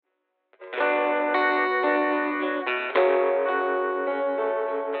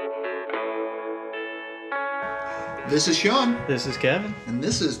This is Sean. This is Kevin. And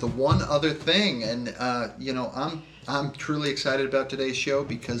this is The One Other Thing. And, I'm truly excited about today's show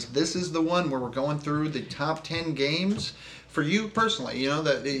because this is the one where we're going through the top 10 games for you personally,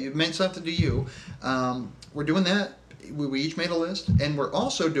 that it meant something to you. We're doing that. We each made a list, and we're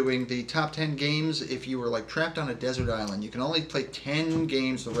also doing the top 10 games if you were like trapped on a desert island. You can only play 10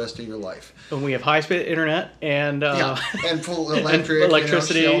 games the rest of your life. And we have high-speed internet and and full electric, and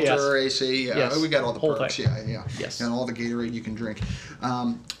electricity, shelter, AC. Yes. We got all the Whole perks. thing. Yeah. Yes. And all the Gatorade you can drink.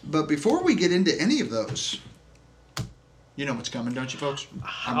 But before we get into any of those, you know what's coming, don't you, folks?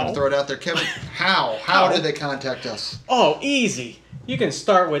 I'm going to throw it out there, Kevin. How do they contact us? Oh, easy. You can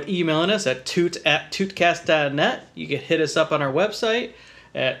start with emailing us at tootcast.net. You can hit us up on our website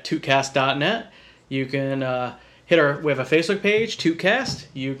at tootcast.net. You can we have a Facebook page, Tootcast.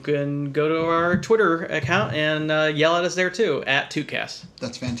 You can go to our Twitter account and yell at us there too, at Tootcast.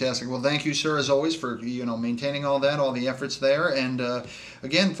 That's fantastic. Well, thank you, sir, as always, for maintaining all that, all the efforts there. And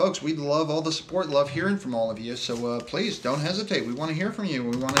again, folks, we love all the support, love hearing from all of you. So please don't hesitate. We want to hear from you.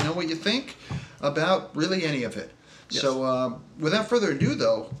 We want to know what you think about really any of it. Yes. So without further ado,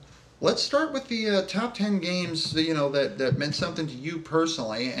 though, let's start with the top 10 games that meant something to you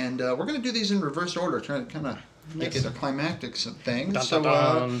personally. And we're going to do these in reverse order, trying to kind of make it a climactic thing. Dun, so,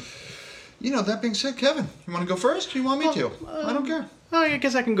 dun, dun. That being said, Kevin, you want to go first or you want me to? I don't care. I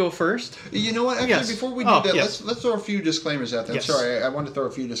guess I can go first. You know what? Actually, before we do that, yes. let's throw a few disclaimers out there. Yes. Sorry, I want to throw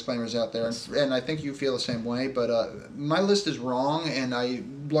a few disclaimers out there, and I think you feel the same way, but my list is wrong, and I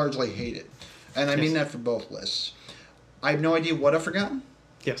largely hate it. And I mean that for both lists. I have no idea what I've forgotten.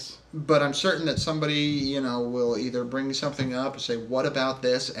 Yes. But I'm certain that somebody, will either bring something up and say, what about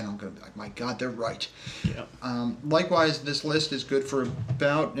this? And I'm going to be like, my God, they're right. Yeah. Likewise, this list is good for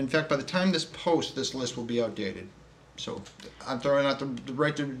in fact, by the time this posts, this list will be outdated. So I'm throwing out the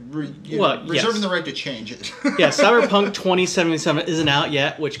right to, reserving the right to change it. Yeah, Cyberpunk 2077 isn't out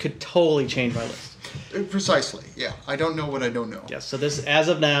yet, which could totally change my list. Precisely, yeah. I don't know what I don't know. Yeah, so as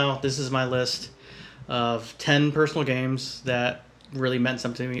of now, this is my list of 10 personal games that really meant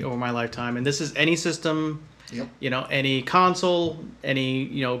something to me over my lifetime. And this is any system, any console, any,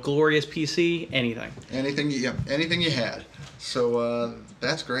 glorious PC, anything. Anything you had. So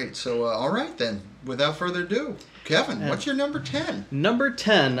that's great. So all right then, without further ado, Kevin, what's your number 10? Number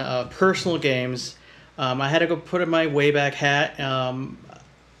 10, personal games. I had to go put in my Wayback hat.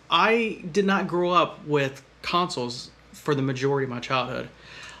 I did not grow up with consoles for the majority of my childhood.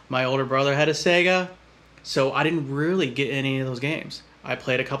 My older brother had a Sega, so I didn't really get any of those games. I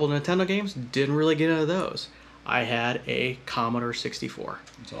played a couple of Nintendo games, didn't really get into those. I had a Commodore 64.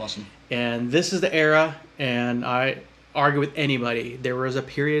 That's awesome. And this is the era, and I argue with anybody. There was a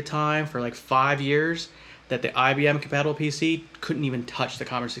period of time for like 5 years that the IBM-compatible PC couldn't even touch the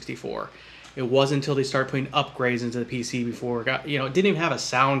Commodore 64. It wasn't until they started putting upgrades into the PC before it got, it didn't even have a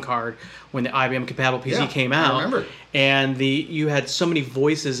sound card when the IBM compatible PC came out. I remember. And you had so many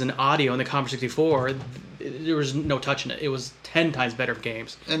voices and audio in the Commodore 64, there was no touching it. It was 10 times better for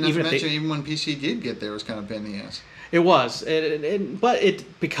games. And not to mention, even when PC did get there, it was kind of a pain in the ass. It was. But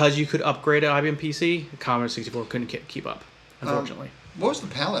because you could upgrade an IBM PC, the Commodore 64 couldn't keep up, unfortunately. What was the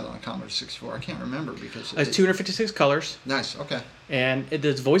palette on a Commodore 64? I can't remember because... It's 256 colors. Nice, okay. And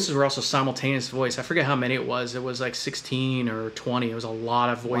the voices were also simultaneous voice. I forget how many it was. It was like 16 or 20. It was a lot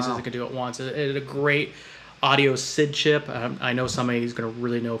of voices it could do at once. It had a great audio SID chip. I know somebody who's going to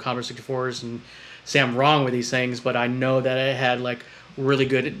really know Commodore 64s and say I'm wrong with these things, but I know that it had like really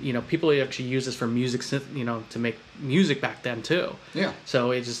good, people actually use this for music, to make music back then too. Yeah.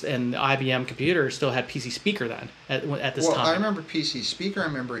 So and the IBM computer still had PC speaker then at this time. Well, I remember PC speaker. I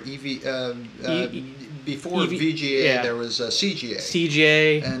remember before VGA there was CGA.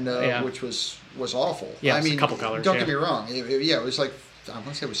 CGA. And which was awful. Yeah, I mean, a couple colors. Don't get me wrong. It was like, I want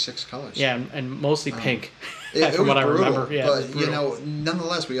to say it was 6 colors. Yeah, and mostly pink. It from was what brutal, I remember. Yeah, but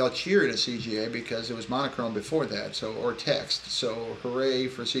nonetheless, we all cheered at CGA because it was monochrome before that, or text. So hooray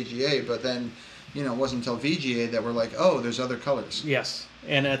for CGA! But then, it wasn't until VGA that we're like, oh, there's other colors. Yes,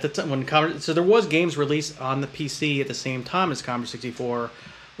 and at the time so there was games released on the PC at the same time as Commodore 64,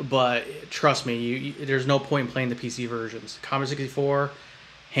 but trust me, there's no point in playing the PC versions. Commodore 64,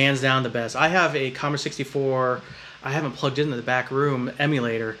 hands down the best. I have a Commodore 64. I haven't plugged into the back room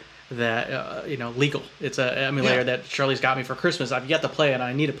emulator that legal. It's an emulator that Charlie's got me for Christmas. I've yet to play it, and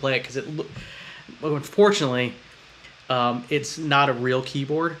I need to play it because unfortunately, it's not a real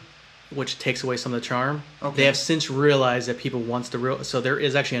keyboard, which takes away some of the charm. Okay. They have since realized that people want the real. So there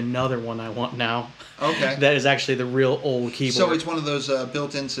is actually another one I want now. Okay. That is actually the real old keyboard. So it's one of those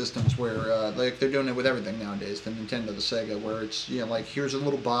built-in systems where like they're doing it with everything nowadays. The Nintendo, the Sega, where it's like here's a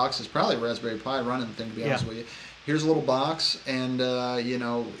little box. It's probably a Raspberry Pi running the thing. To be honest with you, here's a little box, and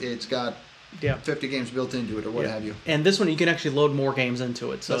it's got 50 games built into it or what have you. And this one, you can actually load more games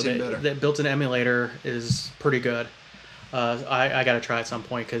into it. So That's even better. The built-in emulator is pretty good. I got to try at some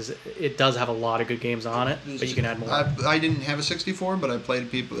point because it does have a lot of good games on it, but you can add more. I didn't have a 64, but I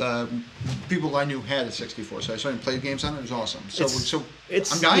played people I knew had a 64, so I started playing games on it. It was awesome.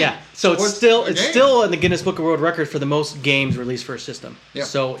 I'm dying. Yeah. So it's still in the Guinness Book of World Records for the most games released for a system. Yeah.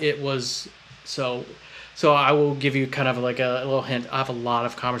 So it was So I will give you kind of like a little hint. I have a lot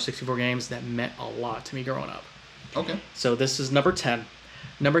of Commodore 64 games that meant a lot to me growing up. Okay. So this is number 10.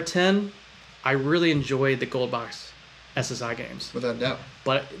 Number 10, I really enjoyed the Gold Box SSI games. Without doubt.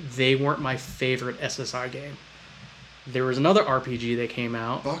 But they weren't my favorite SSI game. There was another RPG that came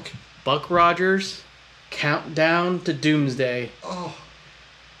out. Buck Rogers, Countdown to Doomsday. Oh.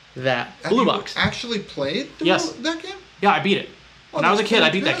 That. Blue Box. You actually played that game? Yeah, I beat it. When I was a kid, I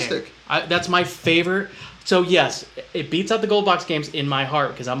beat that game. That's my favorite. So, yes, it beats out the Gold Box games in my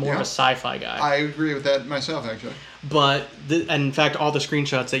heart because I'm more of a sci-fi guy. I agree with that myself, actually. But, and in fact, all the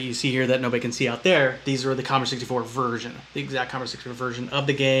screenshots that you see here that nobody can see out there, these are the Commodore 64 version, the exact Commodore 64 version of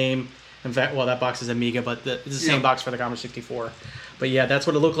the game. In fact, that box is Amiga, but it's the same box for the Commodore 64. But yeah, that's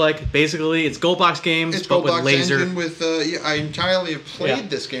what it looked like. Basically, it's Gold Box games, but with laser. Engine with, I entirely have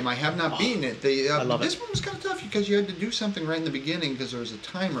played this game. I have not beaten it. I love this one was kind of tough because you had to do something right in the beginning because there was a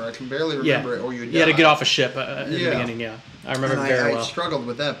timer. I can barely remember it, or you had to get off a ship in the beginning. Yeah, I remember it very well. I struggled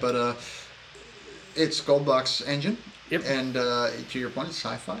with that, but it's Gold Box engine. Yep. And to your point, it's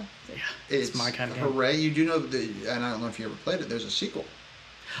sci-fi. Yeah, it's my kind of game. Hooray! You do know and I don't know if you ever played it. There's a sequel.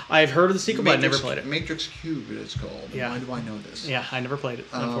 I've heard of the sequel, but I never played it. Matrix Cube, it's called. Yeah. Why do I know this? Yeah, I never played it,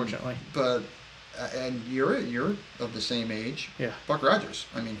 unfortunately. But and you're of the same age. Yeah. Buck Rogers.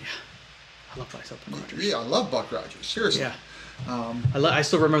 I mean. Yeah. I love myself Buck Rogers. Yeah, I love Buck Rogers. Seriously. Yeah. I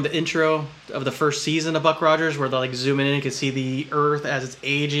still remember the intro of the first season of Buck Rogers where they're like zooming in, you can see the Earth as it's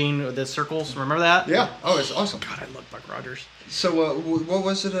aging with the circles. Remember that? Yeah. Oh, it's awesome. God, I love Buck Rogers. So, what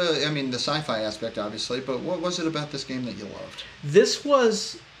was it? I mean, the sci-fi aspect, obviously, but what was it about this game that you loved? This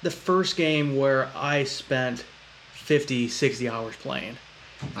was the first game where I spent 50, 60 hours playing.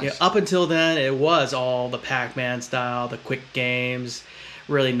 Nice. Yeah, up until then, it was all the Pac-Man style, the quick games,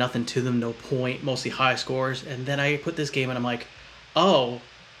 really nothing to them, no point, mostly high scores. And then I put this game and I'm like, oh,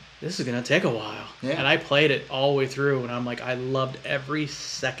 this is going to take a while. Yeah. And I played it all the way through, and I'm like, I loved every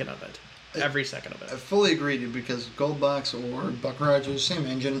second of it. Every second of it. I fully agree with you because Gold Box or Buck Rogers, same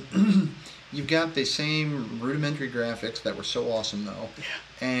engine. You've got the same rudimentary graphics that were so awesome, though.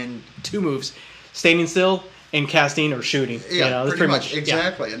 Yeah. And 2 moves: standing still and casting or shooting. Yeah, pretty much.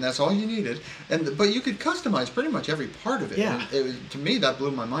 Exactly, yeah. And that's all you needed. But you could customize pretty much every part of it. Yeah. To me, that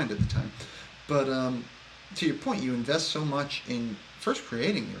blew my mind at the time. But to your point, you invest so much in first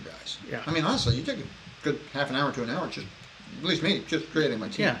creating your guys. Yeah. I mean, honestly, you take a good half an hour to an hour just. At least me, just creating my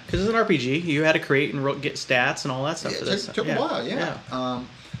team. Yeah, because it's an RPG. You had to create and get stats and all that stuff for this. It took a while, yeah.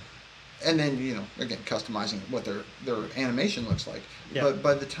 And then, again, customizing what their animation looks like. Yeah. But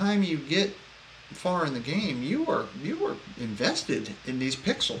by the time you get far in the game, you were invested in these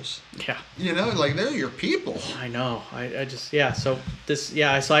pixels. Yeah. Like they're your people. I know. I just, So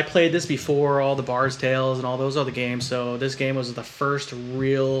I played this before all the Bard's Tales and all those other games. So this game was the first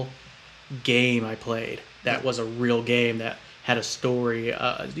real game I played. That was a real game that had a story.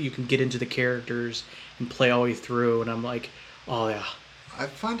 You can get into the characters and play all the way through. And I'm like, oh, yeah. I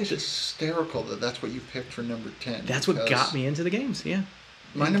find it hysterical that that's what you picked for number 10. That's what got me into the games, yeah.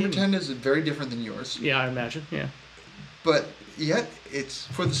 My number 10 is very different than yours. Yeah, I imagine, yeah. But yet, it's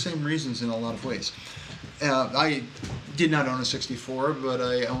for the same reasons in a lot of ways. I did not own a 64, but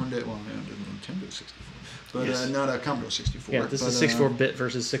I owned it. Well, I owned a Nintendo 64. But not a Commodore 64. Yeah, this is 64-bit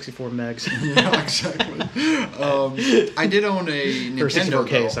versus 64 megs. Yeah, exactly. I did own a Nintendo. Or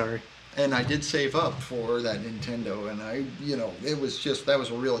 64K, sorry. And I did save up for that Nintendo, and that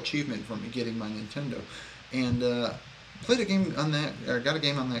was a real achievement for me getting my Nintendo, and played a game on that, or got a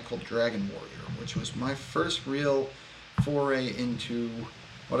game on that called Dragon Warrior, which was my first real foray into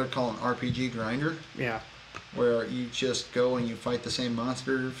what I'd call an RPG grinder. Yeah. Where you just go and you fight the same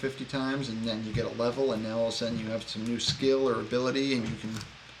monster 50 times, and then you get a level, and now all of a sudden you have some new skill or ability, and you can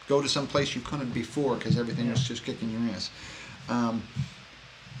go to some place you couldn't before because everything was just kicking your ass.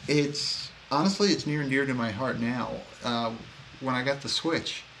 It's near and dear to my heart now. When I got the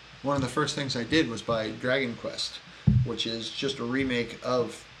Switch, one of the first things I did was buy Dragon Quest, which is just a remake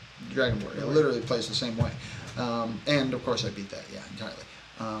of Dragon Warrior. It literally plays the same way. And of course I beat that,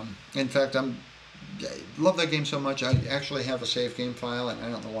 entirely. In fact, I love that game so much. I actually have a save game file, and I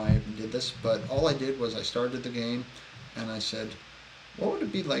don't know why I even did this, but all I did was I started the game, and I said, what would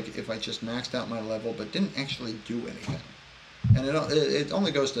it be like if I just maxed out my level but didn't actually do anything? And it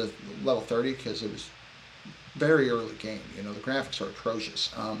only goes to level 30 because it was very early game. You know, the graphics are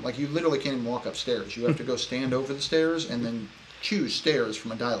atrocious. Like, you literally can't even walk upstairs. You have to go stand over the stairs and then choose stairs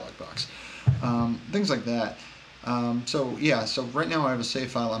from a dialog box. Things like that. So right now I have a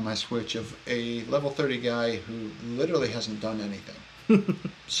save file on my Switch of a level 30 guy who literally hasn't done anything.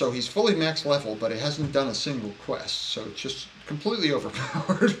 So he's fully max level, but he hasn't done a single quest. So it's just completely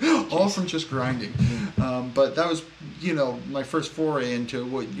overpowered, all from just grinding. But that was, my first foray into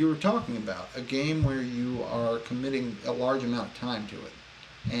what you were talking about, a game where you are committing a large amount of time to it,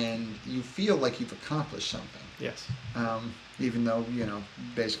 and you feel like you've accomplished something. Yes. Even though,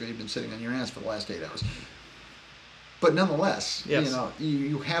 basically you've been sitting on your ass for the last 8 hours. But nonetheless, yes.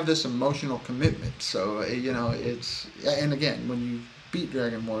 You have this emotional commitment. So, it's... And again, when you beat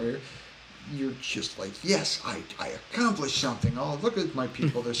Dragon Warrior, you're just like, yes, I accomplished something. Oh, look at my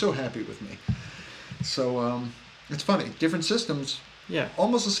people. They're so happy with me. So, it's funny. Different systems. Yeah.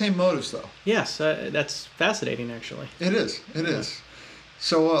 Almost the same motives, though. Yes, that's fascinating, actually. It is. It is.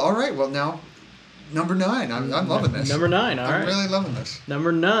 So, all right. Well, now, number 9. I'm loving this. Number 9, all right. I'm really loving this.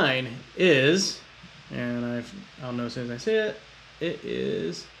 Number 9 is, and I'll know as soon as I say it, it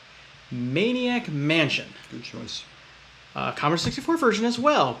is Maniac Mansion. Good choice. Commodore 64 version as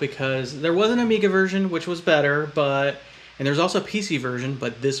well, because there was an Amiga version, which was better, and there's also a PC version,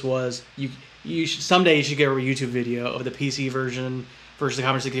 but this was, someday you should get a YouTube video of the PC version versus the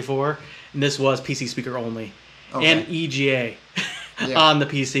Commodore 64, and this was PC speaker only. Okay. And EGA. Yeah. On the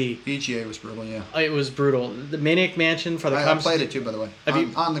PC. EGA was brutal, yeah. It was brutal. The Maniac Mansion for the I played it too, by the way.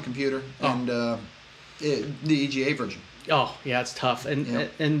 On the computer, and the EGA version. Oh, yeah, it's tough.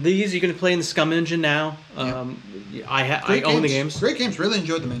 And these you can play in the Scum engine now. I own the games. Great games. Really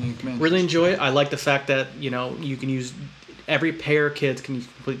enjoyed the Maniac Mansion. Really enjoy it. I like the fact that, you can use... Every pair of kids can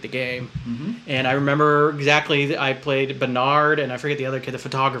complete the game. Mm-hmm. And I remember exactly, I played Bernard, and I forget the other kid, the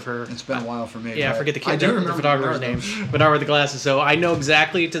photographer. It's been a while for me. Yeah, I forget the kid, the photographer's name. Bernard with the glasses. So I know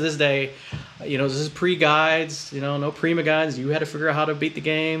exactly to this day, this is pre-guides, no Prima guides. You had to figure out how to beat the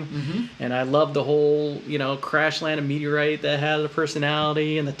game. Mm-hmm. And I love the whole, crash land meteorite that had a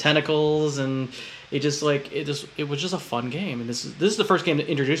personality and the tentacles, and it was just a fun game. And this is the first game that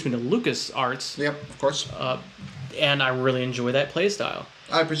introduced me to LucasArts. Yep, of course. And I really enjoy that play style.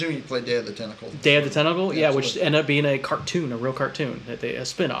 I presume you played Day of the Tentacle. Day of the Tentacle, yeah, which ended up being a real cartoon, a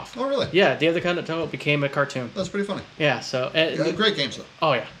spin-off. Oh, really? Yeah, Day of the Tentacle became a cartoon. That's pretty funny. Yeah, so... great games, though.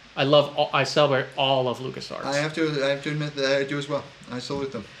 Oh, yeah. I celebrate all of LucasArts. I have to admit that I do as well. I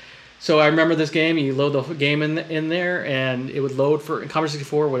salute them. So I remember this game. You load the game in there, and it would load for... Commodore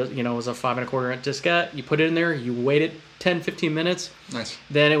 64 was a 5 1/4 diskette. You put it in there. You waited 10-15 minutes. Nice.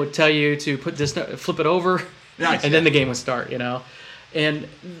 Then it would tell you to flip it over... Nice, and then the game would start, And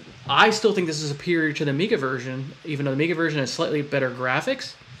I still think this is superior to the Amiga version, even though the Amiga version has slightly better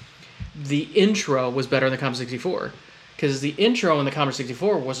graphics. The intro was better in the Commodore 64. Because the intro in the Commodore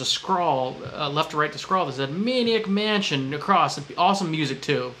 64 was a scroll, left to right to scroll, that said Maniac Mansion across. Awesome music,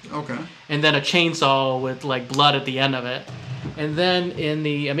 too. Okay. And then a chainsaw with, blood at the end of it. And then in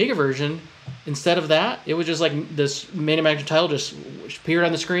the Amiga version... Instead of that, it was just like this Maniac Mansion title just appeared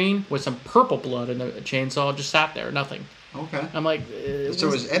on the screen with some purple blood and a chainsaw just sat there, nothing. Okay. I'm like... So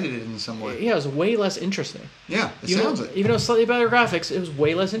it was edited in some way. Yeah, it was way less interesting. Yeah, it sounds it. Even though slightly better graphics, it was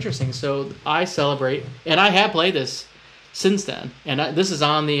way less interesting. So I celebrate, and I have played this since then, and this is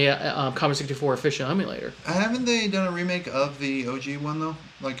on the Commodore 64 official emulator. Haven't they done a remake of the OG one, though?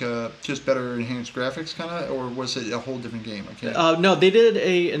 Like just better enhanced graphics, kind of? Or was it a whole different game? No, they did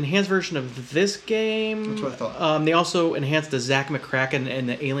a enhanced version of this game. That's what I thought. They also enhanced the Zack McCracken and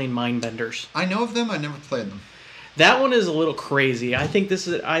the Alien Mindbenders. I know of them. I never played them. That one is a little crazy. I think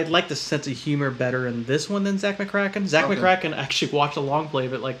I like the sense of humor better in this one than Zack McCracken. Zack McCracken actually watched a long play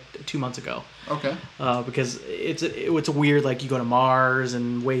of it 2 months ago. Okay. Because it's a weird, you go to Mars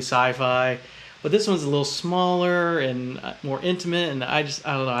and way sci-fi. But this one's a little smaller and more intimate, and I don't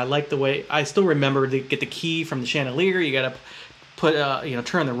know. I like the way... I still remember to get the key from the chandelier. You got to put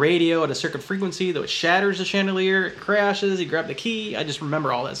turn the radio at a certain frequency, though it shatters the chandelier, it crashes, you grab the key. I just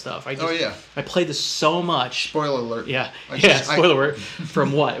remember all that stuff. I played this so much. Spoiler alert. Yeah, spoiler alert.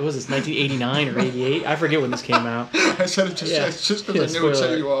 From what? Was this 1989 or 88? I forget when this came out. I said it just because I knew it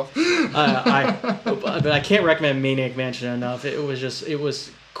set you off. But I can't recommend Maniac Mansion enough. It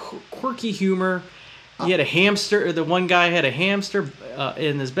was quirky humor. He had a hamster. The one guy had a hamster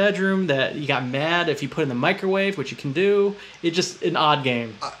in his bedroom that he got mad if you put in the microwave, which you can do. It's just an odd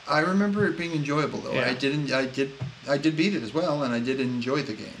game. I remember it being enjoyable though. Yeah. I did beat it as well, and I did enjoy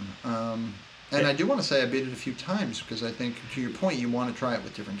the game. And I do want to say I beat it a few times because I think, to your point, you want to try it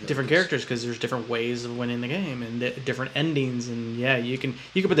with different characters. Different characters because there's different ways of winning the game and different endings. And yeah, you can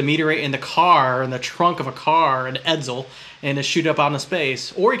put the meteorite in the car, in the trunk of a car, in Edsel, and it shoot up out into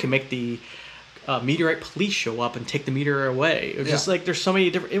space. Or you can make the meteorite police show up and take the meteor away. It was just like there's so many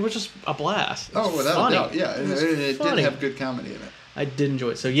different. It was just a blast. Oh, without funny. a doubt, yeah, it did have good comedy in it. I did enjoy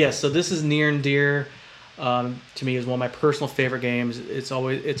it. So yes, so this is near and dear to me. Is one of my personal favorite games. It's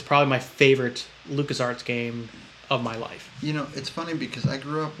probably my favorite LucasArts game of my life. You know, it's funny because I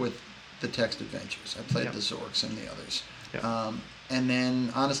grew up with the text adventures. I played the Zorks and the others. Yep. And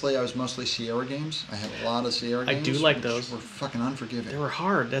then, honestly, I was mostly Sierra games. I had a lot of Sierra games. I do like those. Were fucking unforgiving. They were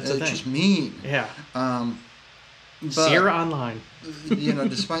hard. That's the thing. Just mean. Yeah. But, Sierra Online. You know,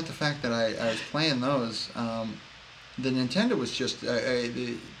 despite the fact that I was playing those, the Nintendo was just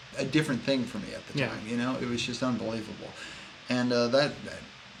a different thing for me at the time. You know, it was just unbelievable. And that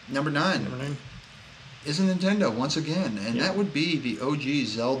number 9 is a Nintendo once again, and that would be the OG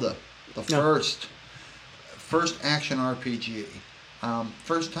Zelda, the first action RPG.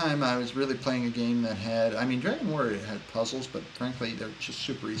 First time I was really playing a game that had, I mean, Dragon Warrior had puzzles, but frankly, they're just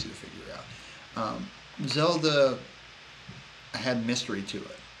super easy to figure out. Zelda had mystery to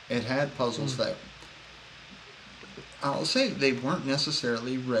it. It had puzzles that, I'll say they weren't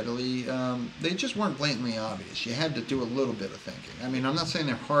necessarily readily, they just weren't blatantly obvious. You had to do a little bit of thinking. I mean, I'm not saying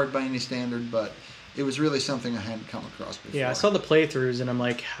they're hard by any standard, but it was really something I hadn't come across before. Yeah, I saw the playthroughs, and I'm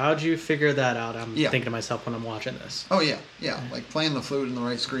like, how'd you figure that out? I'm thinking to myself when I'm watching this. Oh, yeah. Like playing the flute in the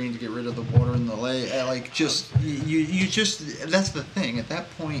right screen to get rid of the water in the lay. Like, just, you just, that's the thing. At that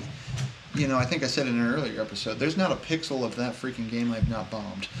point, you know, I think I said in an earlier episode, there's not a pixel of that freaking game I've not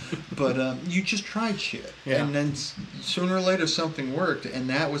bombed. But you just tried shit. Yeah. And then sooner or later something worked, and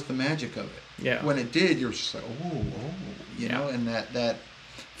that was the magic of it. Yeah. When it did, you're just like, oh, you know, and that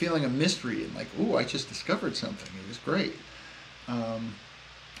feeling of mystery and like, ooh, I just discovered something. It was great.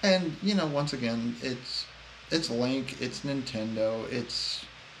 And, you know, once again, it's Link, it's Nintendo, it's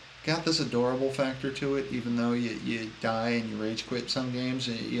got this adorable factor to it, even though you die and you rage quit some games.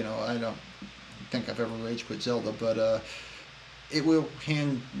 You know, I don't think I've ever rage quit Zelda, but it will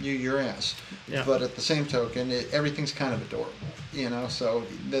hand you your ass. Yeah. But at the same token, everything's kind of adorable, you know, so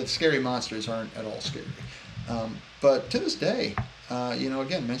the scary monsters aren't at all scary. But to this day, you know,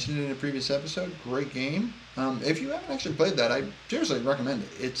 again, mentioned it in a previous episode, great game. If you haven't actually played that, I seriously recommend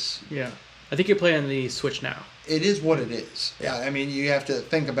it. I think you play on the Switch now. It is what it is. Yeah, I mean, you have to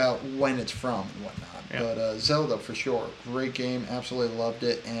think about when it's from and whatnot. Yeah. But Zelda, for sure, great game. Absolutely loved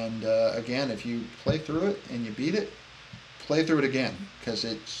it. And again, if you play through it and you beat it, play through it again, because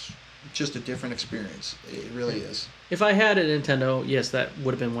it's just a different experience. It really is. If I had a Nintendo, yes, that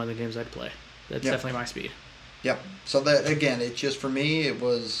would have been one of the games I'd play. That's definitely my speed. Yep. So that, again, it just, for me, it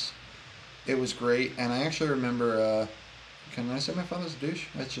was great. And I actually remember, can I say my father's a douche?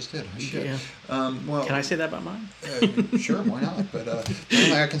 I just did. I should. Yeah. Well, can I say that about mine? Sure, why not? But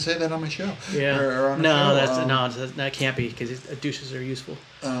I can say that on my show. Yeah. Or on that can't be, because douches are useful.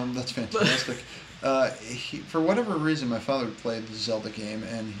 That's fantastic. For whatever reason, my father played the Zelda game,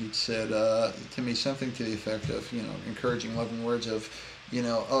 and he'd said to me something to the effect of, you know, encouraging, loving words of, you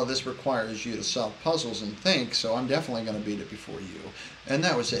know, oh, this requires you to solve puzzles and think, so I'm definitely going to beat it before you. And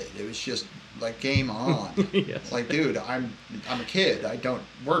that was it. It was just like, game on. Yes. Like, dude, I'm a kid. I don't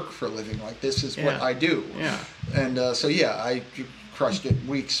work for a living. Like, this is what I do. Yeah. And so I crushed it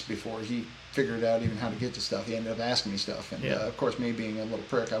weeks before he figured out even how to get to stuff. He ended up asking me stuff. And of course, me being a little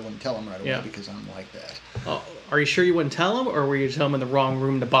prick, I wouldn't tell him right away because I'm like that. Oh, are you sure you wouldn't tell him, or were you tell him in the wrong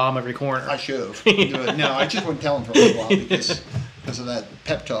room to bomb every corner? I should have. No, I just wouldn't tell him for a little while because of that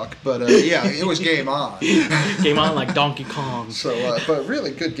pep talk. But it was game on. Game on like Donkey Kong. So, but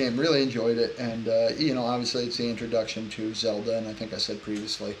really good game. Really enjoyed it. And, you know, obviously it's the introduction to Zelda. And I think I said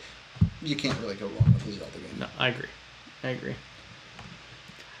previously, you can't really go wrong with the Zelda game. No, I agree.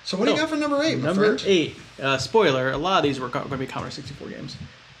 So what do you got for number 8, my friend? Number 8. Spoiler, a lot of these were going to be Commodore 64 games.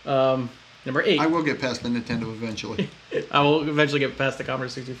 Number 8. I will get past the Nintendo eventually. I will eventually get past the Commodore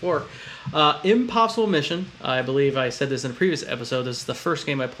 64. Impossible Mission. I believe I said this in a previous episode. This is the first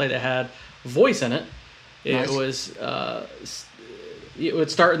game I played that had voice in it. It was... it would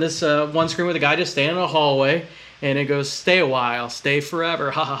start in this one screen with a guy just standing in a hallway, and it goes, stay a while, stay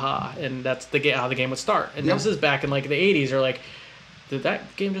forever, ha ha ha. And that's how the game would start. And this is back in like the 80s, or like... Did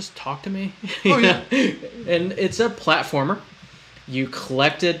that game just talk to me? Oh, yeah. And it's a platformer. You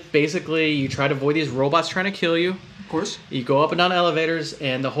collect it, basically. You try to avoid these robots trying to kill you. Of course. You go up and down elevators,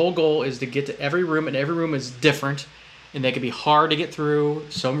 and the whole goal is to get to every room, and every room is different. and they can be hard to get through.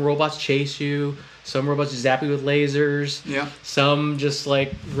 Some robots chase you. Some robots zap you with lasers. Yeah. Some just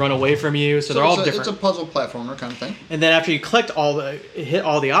like run away from you. So they're all different. It's a puzzle platformer kind of thing. And then after you hit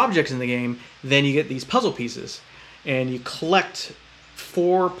all the objects in the game, then you get these puzzle pieces, and you collect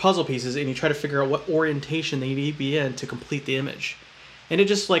 4 puzzle pieces, and you try to figure out what orientation they need to be in to complete the image. And it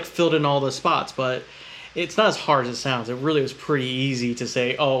just like filled in all the spots, but it's not as hard as it sounds. It really was pretty easy to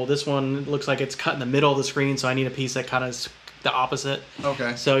say, oh, this one looks like it's cut in the middle of the screen, so I need a piece that kind of is the opposite.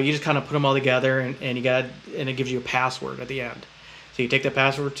 Okay. So you just kind of put them all together, and it gives you a password at the end. So you take that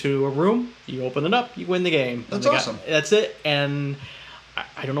password to a room, you open it up, you win the game. That's awesome. That's it, and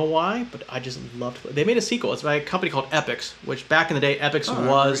I don't know why, but I just loved it. They made a sequel. It's by a company called Epix, which back in the day, Epix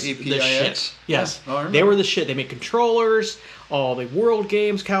was the shit. Yes. Oh, they were the shit. They made controllers, all the World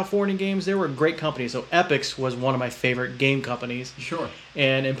games, California games. They were a great company. So Epix was one of my favorite game companies. Sure.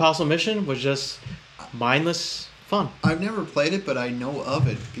 And Impossible Mission was just mindless fun. I've never played it, but I know of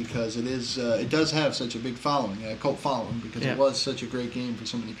it because it does have such a big following, a cult following, because it was such a great game for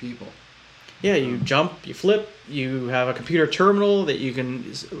so many people. Yeah, you jump, you flip, you have a computer terminal that you can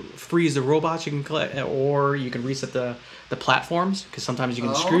freeze the robots you can collect, or you can reset the platforms, because sometimes you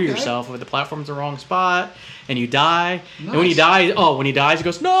can screw yourself with the platform's the wrong spot, and you die. Nice. And when he dies, he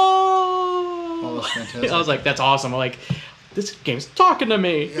goes, no! Oh, that's fantastic. I was like, that's awesome. I'm like, this game's talking to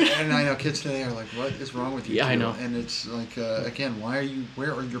me. Yeah, and I know kids today are like, what is wrong with you? Yeah, I know. And it's like, again, where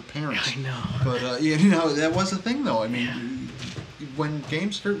are your parents? I know. But, that was the thing, though. I mean, when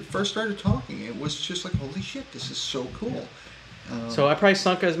games first started talking, it was just like, holy shit, this is so cool. So I probably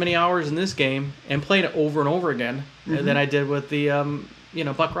sunk as many hours in this game and played it over and over again than I did with the,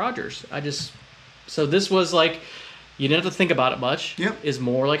 Buck Rogers. So this was like, you didn't have to think about it much. Yep. It's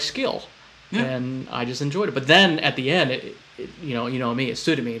more like skill. Yeah. And I just enjoyed it. But then at the end, it me, it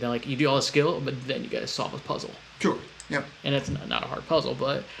stood to me that like you do all the skill, but then you got to solve a puzzle. Sure. Yep. And it's not a hard puzzle,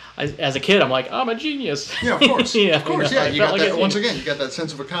 but as a kid, I'm like, I'm a genius. Yeah, of course. Of course. Yeah, you got that. Once again, you got that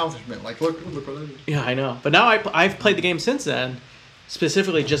sense of accomplishment. Like, look what I did. Yeah, I know. But now I've played the game since then,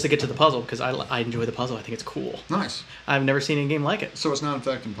 specifically just to get to the puzzle because I enjoy the puzzle. I think it's cool. Nice. I've never seen a game like it. So it's not in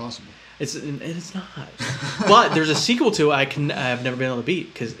fact impossible. It's not. But there's a sequel to it I've never been able to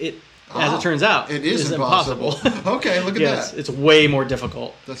beat because as it turns out, it is impossible. Okay, look at that. It's way more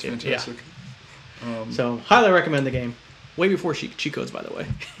difficult. That's fantastic. So highly recommend the game. Way before cheat codes, by the way.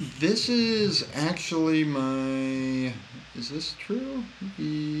 This is actually my... Is this true?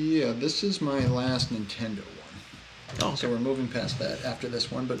 Yeah, this is my last Nintendo one. Oh, okay. So we're moving past that after this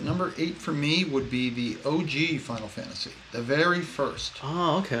one. But number 8 for me would be the OG Final Fantasy. The very first.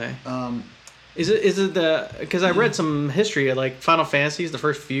 Oh, okay. Is it the... Because I read some history, like Final Fantasies, the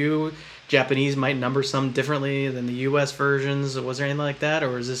first few Japanese might number some differently than the US versions. Was there anything like that?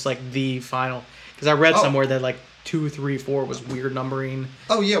 Or is this like the final... Because I read somewhere that like 2, 3, 4 was weird numbering.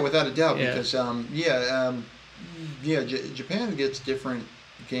 Oh yeah, without a doubt. Yeah. Because Japan gets different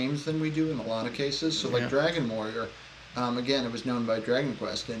games than we do in a lot of cases. So like Dragon Warrior, again, it was known by Dragon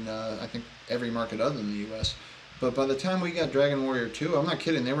Quest in I think every market other than the U.S. But by the time we got Dragon Warrior 2, I'm not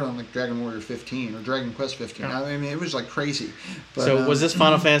kidding, they were on like Dragon Warrior 15 or Dragon Quest 15. Yeah. I mean, it was like crazy. But, so was this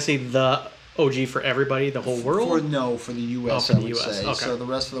Final Fantasy the OG for everybody, the whole world? For the U.S. For I the would US. say. Okay. So the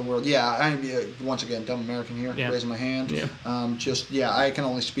rest of the world, once again, dumb American here, raising my hand. Yeah. I can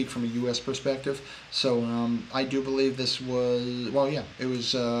only speak from a U.S. perspective. So I do believe this was, it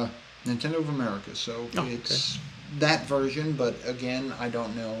was Nintendo of America. So it's that version, but again, I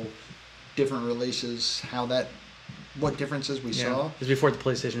don't know different releases, what differences we saw. It was before the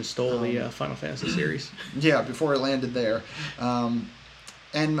PlayStation stole the Final Fantasy series. Yeah, before it landed there.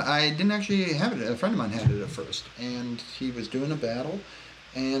 And I didn't actually have it. A friend of mine had it at first. And he was doing a battle,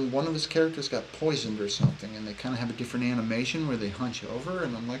 and one of his characters got poisoned or something, and they kind of have a different animation where they hunch over,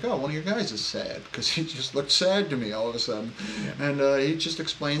 and I'm like, oh, one of your guys is sad, because he just looked sad to me all of a sudden. Yeah. And he just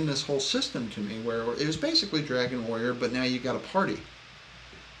explained this whole system to me, where it was basically Dragon Warrior, but now you got a party.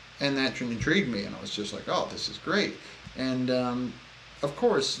 And that intrigued me, and I was just like, oh, this is great. And, of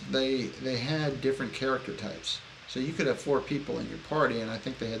course, they had different character types. So you could have 4 people in your party, and I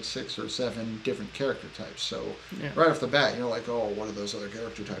think they had 6 or 7 different character types. So right off the bat, you're like, oh, what do those other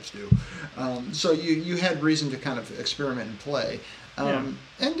character types do? So you had reason to kind of experiment and play. And,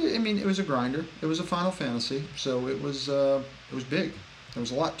 I mean, it was a grinder. It was a Final Fantasy, so it was big. There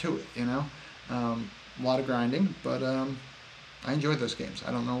was a lot to it, a lot of grinding, but I enjoyed those games.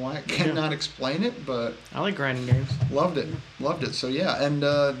 I don't know why. I cannot explain it, but... I like grinding games. Loved it. So, and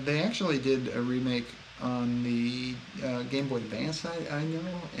they actually did a remake on the Game Boy Advance, I know,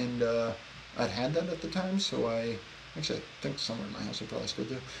 and I'd had that at the time, so I think somewhere in my house I probably still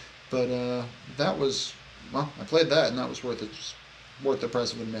do. But that was well, I played that, and that was worth it. Just worth the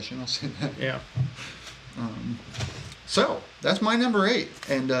price of admission. I'll say that. Yeah. So that's my number 8,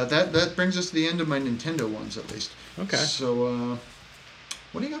 and that brings us to the end of my Nintendo ones, at least. Okay. So,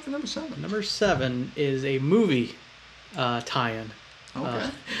 what do you got for number 7? Number 7 is a movie tie-in. Okay.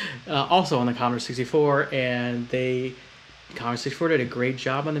 Also on the Commodore 64, and Commodore 64 did a great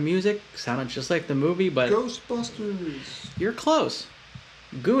job on the music. Sounded just like the movie, but Ghostbusters. you're close.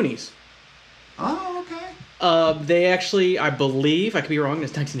 Goonies. Oh, okay. They actually, I believe, I could be wrong,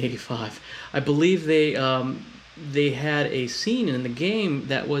 it's 1985. I believe they had a scene in the game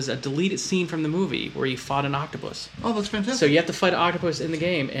that was a deleted scene from the movie where you fought an octopus. Oh, that's fantastic. So you have to fight an octopus in the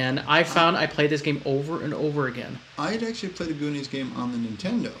game, and I played this game over and over again. I had actually played a Goonies game on the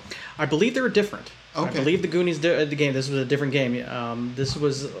Nintendo. I believe they were different. Okay. I believe the Goonies, the game, this was a different game. This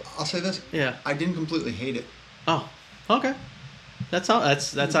was... I'll say this. Yeah. I didn't completely hate it. Oh, okay. That's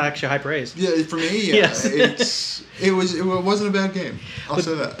actually high praise. Yeah, for me, yeah. Yes. It wasn't a bad game. I'll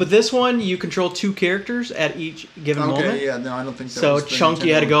say that. But this one, you control 2 characters at each given moment. Okay, yeah, no, I don't think that So was the Chunk,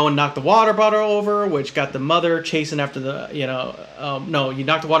 you had to go and knock the water bottle over, which got the mother chasing after the, no, you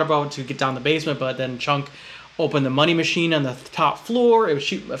knocked the water bottle to get down the basement, but then Chunk opened the money machine on the top floor. It would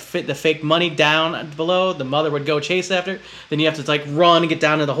shoot the fake money down below. The mother would go chase after it. Then you have to run and get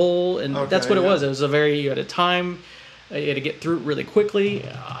down to the hole, and that's what it was. It was you had a time. You had to get through it really quickly.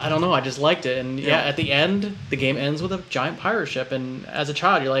 I don't know. I just liked it. And at the end, the game ends with a giant pirate ship. And as a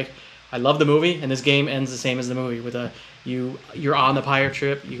child, you're like, I love the movie. And this game ends the same as the movie with you're on the pirate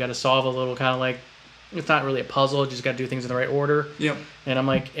ship. You got to solve a little kind of it's not really a puzzle. You just got to do things in the right order. Yep. And I'm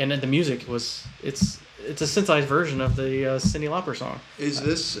like, and the music it's a synthesized version of the Cyndi Lauper song. Is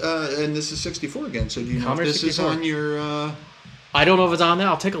this and this is 64 again? So do you know if this 64. is on your? I don't know if it's on there.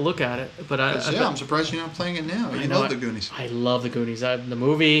 I'll take a look at it. But I'm surprised you're not playing it now. You love the Goonies. I love the Goonies. The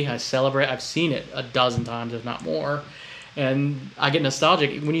movie, I celebrate. I've seen it a dozen times, if not more. And I get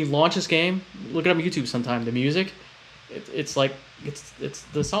nostalgic. When you launch this game, look it up on YouTube sometime. The music, it's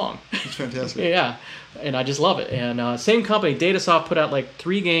the song. It's fantastic. Yeah. And I just love it. And same company, Datasoft, put out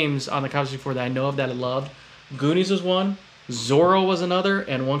 3 games on the Commodore 64 that I know of that I loved. Goonies was one. Zorro was another.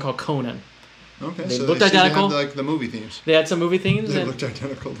 And one called Conan. Okay, they so looked they identical. Had, the movie themes. They had some movie themes. They looked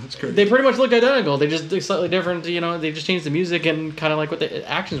identical. That's great. They pretty much looked identical. They're slightly different. They just changed the music and kind of what the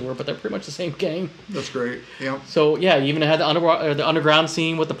actions were, but they're pretty much the same game. That's great. Yeah. So you even had the underground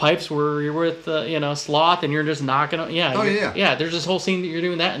scene with the pipes where you're with Sloth and you're just knocking. Yeah. Oh yeah. Yeah. There's this whole scene that you're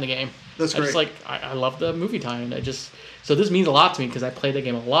doing that in the game. That's great. I love the movie tie-in. So this means a lot to me because I played the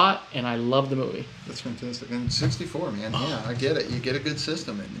game a lot and I love the movie. That's fantastic. And 64, man. Yeah, I get it. You get a good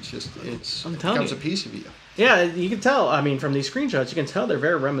system, and it becomes a piece of you. Yeah, you can tell. I mean, from these screenshots, you can tell they're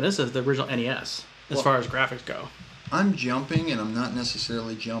very reminiscent of the original NES as far as graphics go. I'm jumping, and I'm not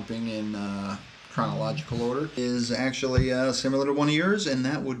necessarily jumping in chronological order. Is actually similar to one of yours, and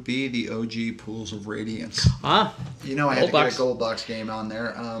that would be the OG Pools of Radiance. Ah, I had to get a gold box game on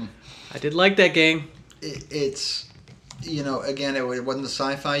there. I did like that game. It's. Again, it wasn't the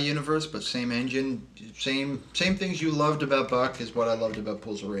sci-fi universe, but same engine, same things you loved about Buck is what I loved about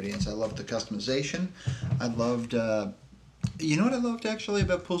Pools of Radiance. I loved the customization. I loved, what I loved actually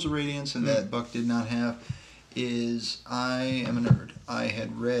about Pools of Radiance and that Buck did not have is I am a nerd. I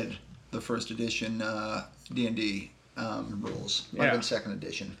had read the first edition D&D rules. Might have been second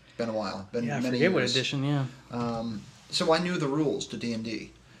edition. Been a while. Been many forget years. What edition, yeah. So I knew the rules to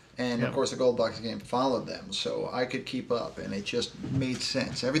D&D. And, of course, the Gold Box game followed them, so I could keep up, and it just made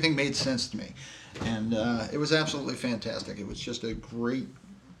sense. Everything made sense to me. And it was absolutely fantastic. It was just a great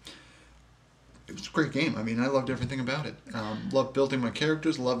game. I mean, I loved everything about it. Loved building my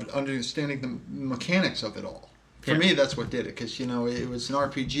characters, loved understanding the mechanics of it all. For me, that's what did it, because, it was an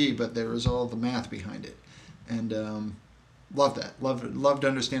RPG, but there was all the math behind it. And loved that. Loved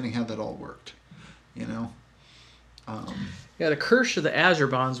understanding how that all worked, the Curse of the Azure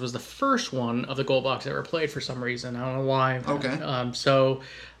Bonds was the first one of the Gold Box I ever played for some reason. I don't know why. Okay. So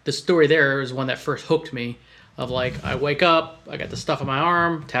the story there is one that first hooked me. Of I wake up, I got the stuff on my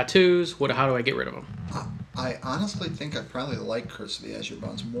arm, tattoos. How do I get rid of them? I honestly think I probably like Curse of the Azure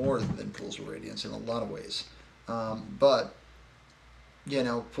Bonds more than Pools of Radiance in a lot of ways. But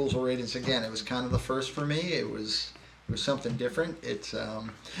Pools of Radiance again. It was kind of the first for me. It was something different. It's and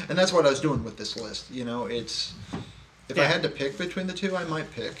that's what I was doing with this list. If I had to pick between the two, I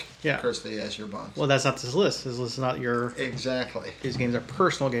might pick Curse of the Azure Bonds. Well, that's not this list. This list is not your... Exactly. These games are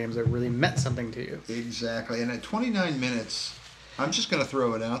personal games that really meant something to you. Exactly. And at 29 minutes, I'm just going to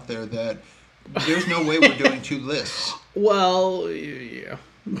throw it out there that there's no way we're doing 2 lists. Well, yeah.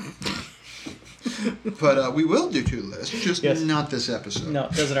 But we will do two lists, just Yes. not this episode. No,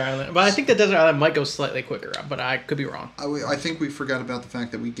 Desert Island. But I think the Desert Island might go slightly quicker, but I could be wrong. I think we forgot about the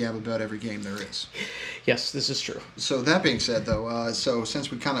fact that we gab about every game there is. Yes, this is true. So that being said, though, so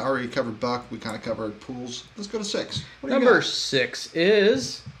since we kind of already covered Buck, we kind of covered pools, let's go to 6. What do you Number got? 6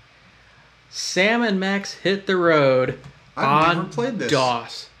 is Sam and Max Hit the Road I've on never played this.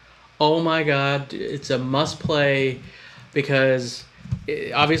 DOS. Oh my god, it's a must-play because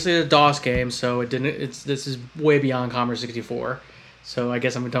obviously it's a DOS game, so this is way beyond Commodore 64. So I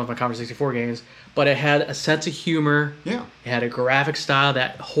guess I'm done with my Commodore 64 games. But it had a sense of humor. Yeah. It had a graphic style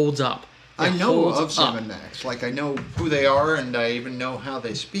that holds up. I It know holds of Sam up. and Max. Like, I know who they are, and I even know how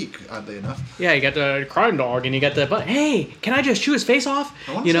they speak, oddly enough. Yeah, you got the crime dog, and you got the but. Hey, can I just chew his face off?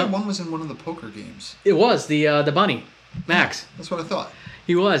 I want to say one was in one of the poker games. It was the bunny, Max. That's what I thought.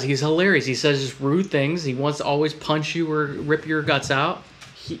 He was. He's hilarious. He says just rude things. He wants to always punch you or rip your guts out.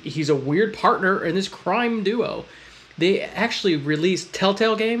 He's a weird partner in this crime duo. They actually released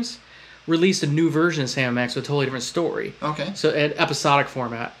Telltale Games. Released a new version of Sam Max with a totally different story. Okay. So in episodic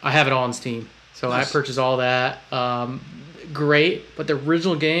format. I have it all on Steam. So Nice. I purchased all that. Great, but the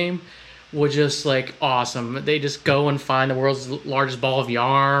original game was just like awesome. They just go and find the world's largest ball of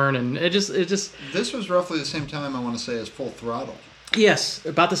yarn, and it just This was roughly the same time, I want to say, as Full Throttle. yes,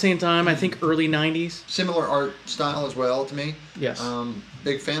 about the same time. I think early '90s. Similar art style as well to me. Yes.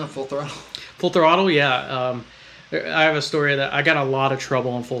 Big fan of Full Throttle. Full Throttle, yeah. I have a story that I got a lot of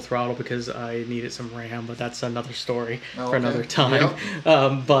trouble on Full Throttle because I needed some RAM, but that's another story Oh, for okay. another time.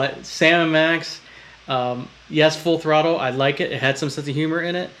 Yep. But Sam and Max, yes, Full Throttle, I like it. It had some sense of humor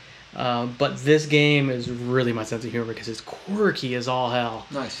in it. But this game is really my sense of humor because it's quirky as all hell.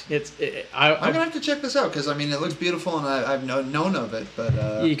 Nice. I'm I'm gonna have to check this out because I mean it looks beautiful and I've known of it,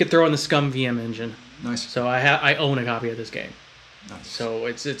 but you could throw in the Scum VM engine. nice. So I own a copy of this game. Nice. So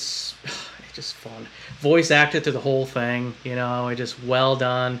it's just fun. Voice acted through the whole thing, it just well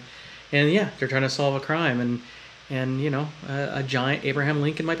done. And yeah, they're trying to solve a crime and a giant Abraham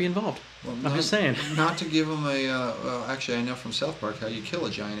Lincoln might be involved. Well, I'm just saying. Not to give them a. Well, actually, I know from South Park how you kill a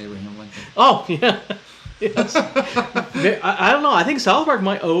giant Abraham Lincoln. Oh, yeah. Yes. I don't know. I think South Park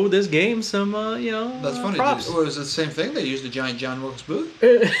might owe this game some, That's funny. props. Was it the same thing? They used a giant John Wilkes Booth?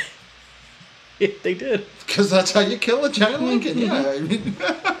 They did. Because that's how you kill a giant Lincoln. Yeah, I mean,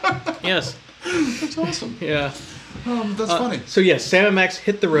 Yes. that's awesome. Yeah. That's funny. So yes, Sam and Max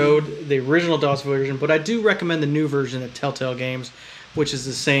Hit the Road, the original DOS version, but I do recommend the new version of Telltale Games, which is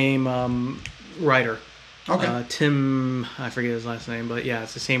the same writer. Okay. Tim, I forget his last name, but yeah,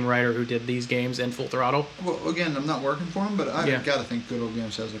 it's the same writer who did these games and Full Throttle. Well, again, I'm not working for him, but I've Yeah. got to think Good Old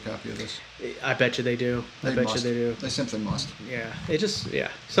Games has a copy of this. I bet you they do. I bet must. you they do. They simply must. Yeah, yeah.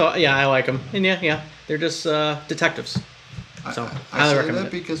 So yeah, I like them, and yeah, they're just detectives. So, I highly say recommend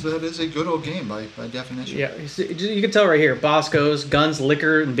that it. because that is a good old game by definition. Yeah, you can tell right here. Bosco's, guns,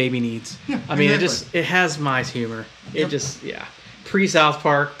 liquor, and baby needs. Yeah, I mean, exactly. it has my humor. It Yep. just pre South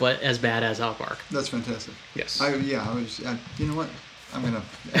Park, but as bad as South Park. That's fantastic. Yes. You know what? I'm gonna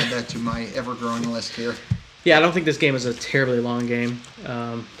add that to my ever-growing list here. Yeah, I don't think this game is a terribly long game,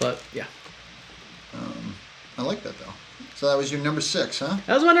 but yeah. I like that though. So that was your number 6, huh?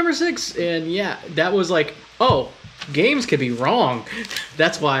 That was my number 6, and yeah, that was like, oh, games could be wrong.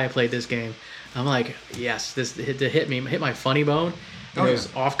 That's why I played this game. I'm like, yes, this hit my funny bone. And it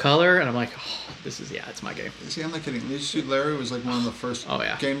was off color, and I'm like, oh, it's my game. See, I'm not kidding. Leisure Suit Larry was like one of the first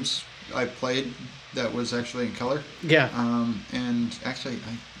games I played that was actually in color. Yeah. And actually,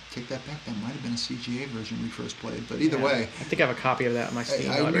 I take that back. That might have been a CGA version we first played. But either way, I think I have a copy of that in my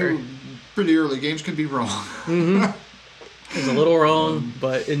Steam I library. knew pretty early games could be wrong. Mm-hmm. It was a little wrong,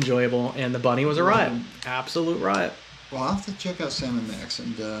 but enjoyable, and the bunny was a riot. Absolute riot. Well, I'll have to check out Sam and Max,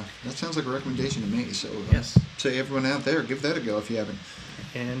 and that sounds like a recommendation to me. So, yes. Say everyone out there, give that a go if you haven't.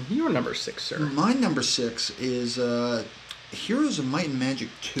 And your number 6, sir. My number 6 is Heroes of Might and Magic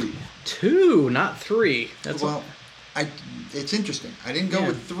 2. 2, not 3. That's it's interesting. I didn't go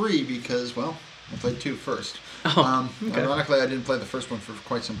with 3 because, well, I played 2 first. Oh, okay. Ironically, I didn't play the first one for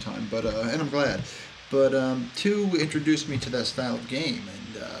quite some time, but and I'm glad. But 2 introduced me to that style of game,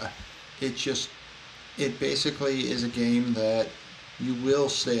 and it basically is a game that you will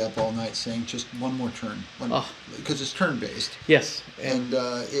stay up all night saying just one more turn, because it's turn-based. Yes. And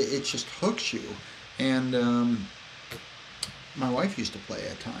it just hooks you. And my wife used to play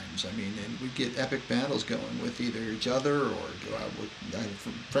at times. I mean, and we'd get epic battles going with either each other or I had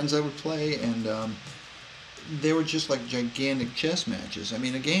friends I would play, and they were just like gigantic chess matches. I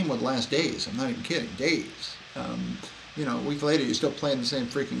mean, a game would last days. I'm not even kidding, days. A week later, you're still playing the same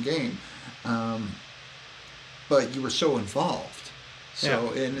freaking game. But you were so involved.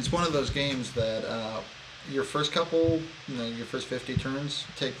 So, and it's one of those games that your first couple, your first 50 turns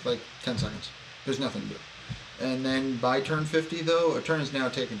take like 10 seconds. There's nothing to do. And then by turn 50, though, a turn is now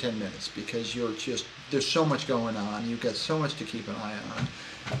taking 10 minutes because there's so much going on. You've got so much to keep an eye on.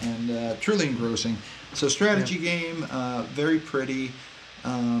 And truly engrossing. So, strategy game, very pretty.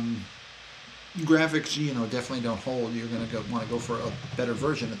 Graphics, definitely don't hold. You're going to want to go for a better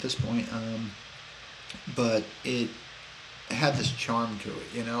version at this point. But it had this charm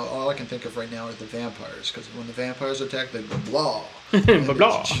to it, All I can think of right now is the vampires, because when the vampires attack, they go blah.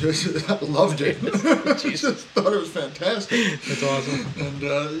 Blah. I loved it. I just thought it was fantastic. That's awesome. And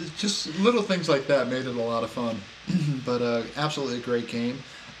just little things like that made it a lot of fun. But absolutely a great game.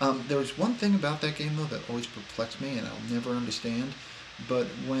 There was one thing about that game, though, that always perplexed me, and I'll never understand. But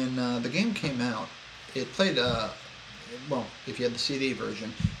when the game came out, it played, if you had the CD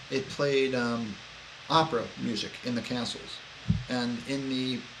version, it played opera music in the castles. And in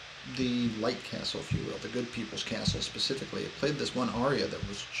the light castle, if you will, the good people's castle specifically, it played this one aria that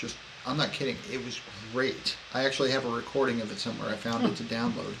was just, I'm not kidding, it was great. I actually have a recording of it somewhere. I found it to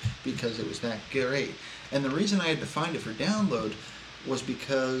download because it was that great. And the reason I had to find it for download was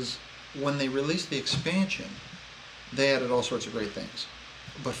because when they released the expansion, they added all sorts of great things.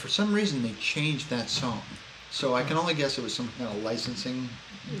 But for some reason, they changed that song. So I can only guess it was some kind of licensing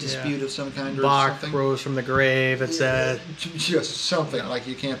dispute of some kind or Bach something. rose from the grave, it said. Just something, like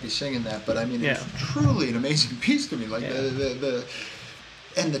you can't be singing that. But I mean, it was truly an amazing piece to me. Like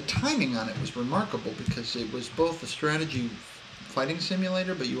and the timing on it was remarkable because it was both a strategy fighting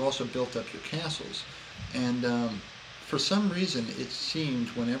simulator, but you also built up your castles. And for some reason, it seemed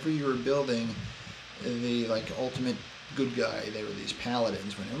whenever you were building the ultimate good guy, they were these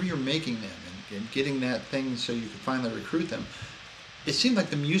paladins. Whenever you're making them and getting that thing so you could finally recruit them, it seemed like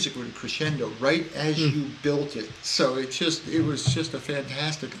the music would crescendo right as you built it. So it was just a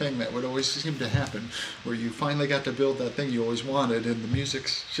fantastic thing that would always seem to happen, where you finally got to build that thing you always wanted, and the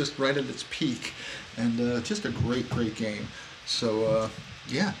music's just right at its peak, and just a great game. So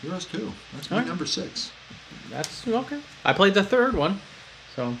Heroes 2. That's my number 6. That's okay. I played the third one,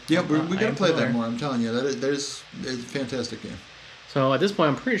 so yeah, we gotta play that more. I'm telling you, it's a fantastic game. So at this point,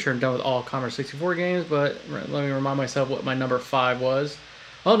 I'm pretty sure I'm done with all Commodore 64 games, but let me remind myself what my number 5 was.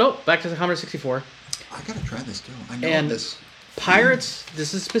 Oh, no, back to the Commodore 64. I gotta try this too. I know this. Pirates,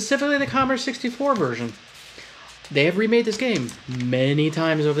 this is specifically the Commodore 64 version. They have remade this game many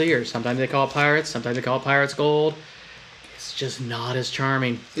times over the years. Sometimes they call it Pirates, sometimes they call it Pirates Gold. It's just not as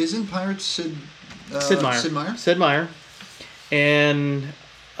charming. Isn't Pirates Sid Meier? Sid Meier. And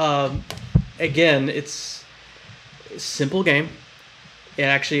again, it's a simple game. It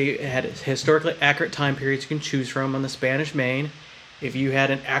actually had historically accurate time periods you can choose from on the Spanish Main. If you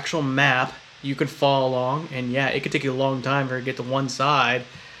had an actual map, you could follow along, and it could take you a long time to get to one side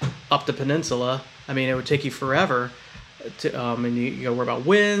up the peninsula. I mean, it would take you forever. And you got to worry about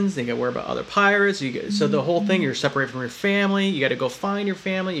winds, and you got to worry about other pirates. So the whole thing, you're separated from your family. You got to go find your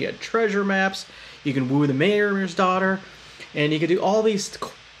family. You got treasure maps. You can woo the mayor's daughter, and you can do all these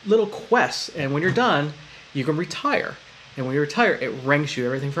little quests. And when you're done, you can retire. And when you retire, it ranks you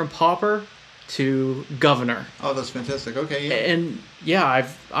everything from pauper to governor. Oh, that's fantastic. Okay, yeah. And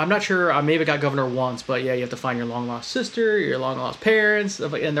I'm not sure. I maybe got governor once, but you have to find your long lost sister, your long lost parents,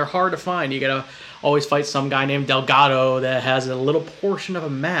 and they're hard to find. You gotta always fight some guy named Delgado that has a little portion of a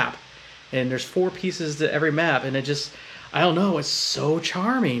map, and there's 4 pieces to every map, and I don't know, it's so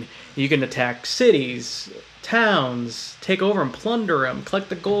charming. You can attack cities, towns, take over them, plunder them, collect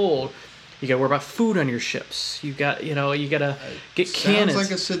the gold. You got to worry about food on your ships. You got to get cannons. Sounds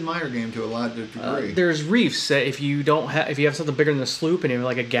like a Sid Meier game to a lot of degree. There's reefs that if you have something bigger than a sloop and you're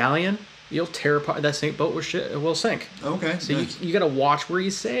like a galleon, you'll tear apart that sink boat will sink. Okay. So you got to watch where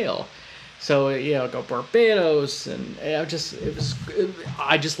you sail. So go Barbados, and I just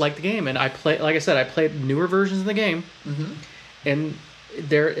like the game, and I played newer versions of the game, and they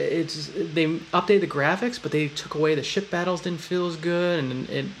updated the graphics, but they took away the ship battles. Didn't feel as good,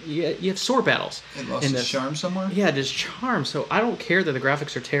 and you have sword battles. It lost its charm somewhere. Yeah, it is charm. So I don't care that the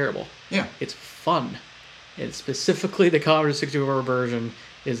graphics are terrible. Yeah, it's fun. And specifically, the Commodore 64 version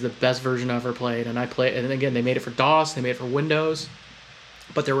is the best version I've ever played. And and again, they made it for DOS, they made it for Windows,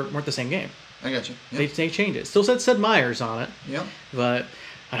 but they weren't the same game. I got you. Yep. They changed it. Still said Sid Meier's on it. Yeah. But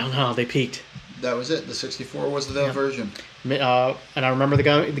I don't know. They peaked. That was it. The 64 was the version. And I remember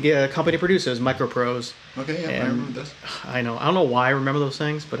the company produced it was Microprose. Okay, yeah, I remember this. I know. I don't know why I remember those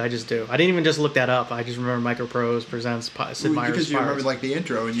things, but I just do. I didn't even just look that up. I just remember Microprose presents Sid Meier's Because you Pirates. remember the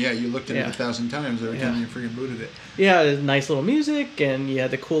intro, and you looked at it 1,000 times every time you freaking booted it. Yeah, nice little music, and you had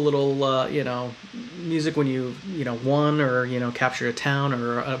the cool little music when you won or capture a town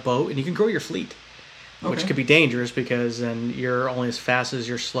or a boat, and you can grow your fleet, which could be dangerous because then you're only as fast as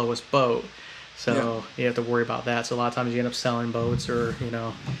your slowest boat. So you have to worry about that. So a lot of times you end up selling boats or.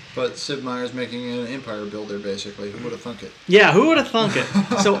 But Sid Meier's making an empire builder, basically. Who would have thunk it? Yeah, who would have thunk it?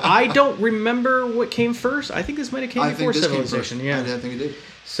 So I don't remember what came first. I think this might have came before Civilization. Yeah, I think it did.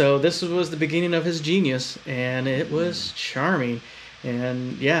 So this was the beginning of his genius, and it was charming.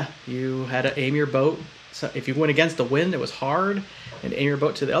 And yeah, you had to aim your boat. So if you went against the wind, it was hard. And aim your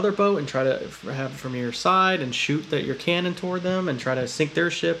boat to the other boat and try to have it from your side and shoot your cannon toward them and try to sink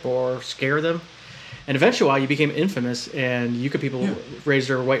their ship or scare them. And eventually, you became infamous, and people raise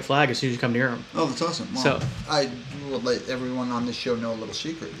their white flag as soon as you come near them. Oh, that's awesome. Well, so I will let everyone on this show know a little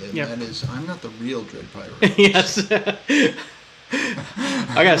secret, and that is I'm not the real Dread Pirate. Yes.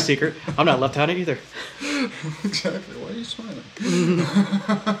 I got a secret. I'm not left-handed either. Exactly. Why are you smiling?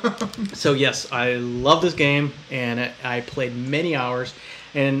 So yes, I love this game, and I played many hours.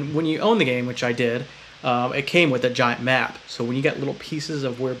 And when you own the game, which I did, it came with a giant map. So when you got little pieces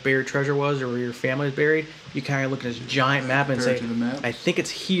of where buried treasure was or where your family was buried, you kind of look at this giant map and say, I think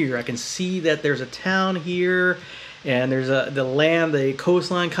it's here. I can see that there's a town here. And there's the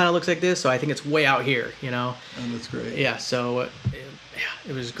coastline kind of looks like this, so I think it's way out here, Oh, that's great. Yeah, so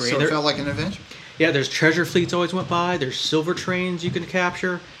it was great. So it felt like an adventure. Yeah, there's treasure fleets always went by. There's silver trains you can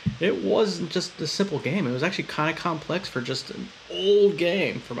capture. It wasn't just a simple game. It was actually kind of complex for just an old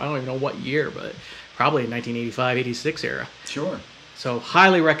game from I don't even know what year, but probably 1985, 86 era. Sure. So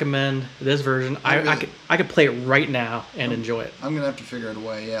highly recommend this version. I could play it right now and enjoy it. I'm gonna have to figure it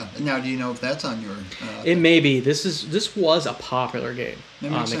away. Yeah. Now, do you know if that's on your? It may be. This was a popular game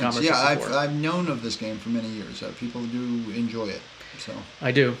on the Commodore 64. I've known of this game for many years. People do enjoy it. So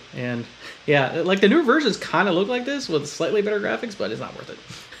I do, and yeah, like the newer versions kind of look like this with slightly better graphics, but it's not worth it.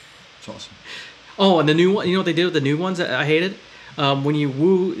 It's awesome. Oh, and the new one. You know what they did with the new ones that I hated? When you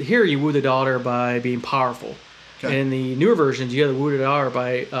woo the daughter by being powerful. Okay. In the newer versions, you have to woo the daughter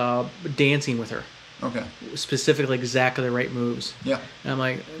by dancing with her. Okay. Specifically, exactly the right moves. Yeah. And I'm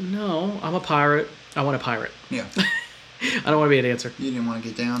like, no, I'm a pirate. I want a pirate. Yeah. I don't want to be a dancer. You didn't want to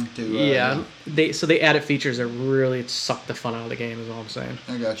get down to... yeah. They added features that really suck the fun out of the game is all I'm saying.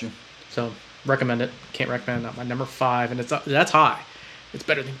 I got you. So, recommend it. Can't recommend it. My number 5, and that's high. It's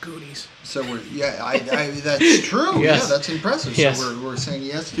better than Goonies. So that's true. Yes. Yeah, that's impressive. Yes. So we're saying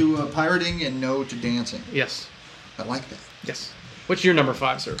yes to pirating and no to dancing. Yes. I like that. Yes. What's your number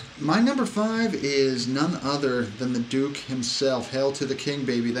 5, sir? My number 5 is none other than the Duke himself. Hail to the King,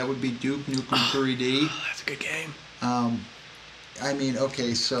 baby. That would be Duke Nukem 3D. Oh, that's a good game. I mean,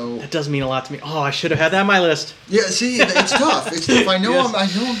 okay, so... That does mean a lot to me. Oh, I should have had that on my list. Yeah, see, it's tough. It's tough. I know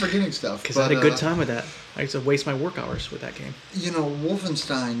I'm forgetting stuff. Because I had a good time with that. I used to waste my work hours with that game.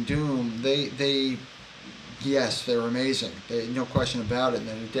 Wolfenstein, Doom, they yes, they're amazing. No question about it. And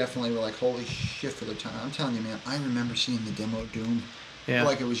they definitely were like, holy shit for the time. I'm telling you, man, I remember seeing the demo of Doom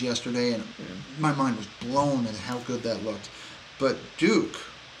like it was yesterday, and my mind was blown at how good that looked. But Duke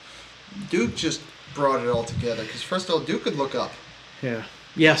just brought it all together. Because first of all, Duke could look up. Yeah.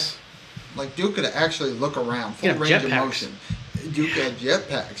 Yes. Like Duke could actually look around, full range of motion. Duke had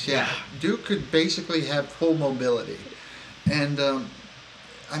jetpacks, yeah. Duke could basically have full mobility. And,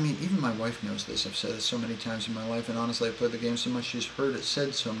 I mean, even my wife knows this. I've said it so many times in my life, and honestly, I've played the game so much, she's heard it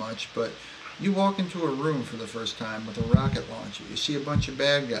said so much, but you walk into a room for the first time with a rocket launcher, you see a bunch of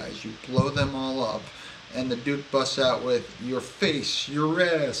bad guys, you blow them all up, and the Duke busts out with your face, your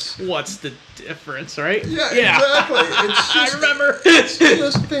ass. What's the difference, right? Yeah. Exactly. It's just, I remember. It's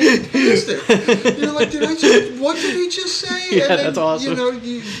just fantastic. You're like, what did he just say? Yeah, and then, that's awesome.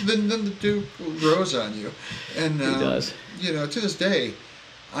 Then the Duke grows on you. And, he does. To this day,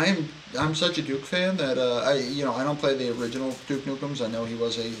 I'm such a Duke fan that I don't play the original Duke Nukems. I know he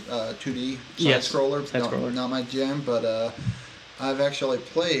was a 2D side-scroller. Not my jam, but I've actually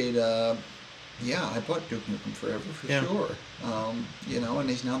played... I bought Duke Nukem Forever for sure. And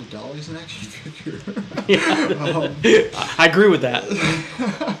he's now the doll. He's an action figure. I agree with that.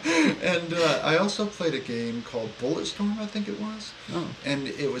 And I also played a game called Bulletstorm, I think it was. Oh. And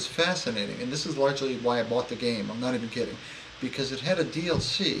it was fascinating. And this is largely why I bought the game. I'm not even kidding. Because it had a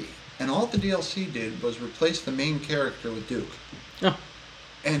DLC. And all the DLC did was replace the main character with Duke. Oh.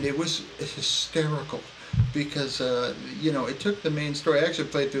 And it was hysterical. Because, it took the main story. I actually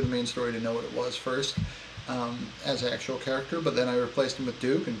played through the main story to know what it was first as an actual character, but then I replaced him with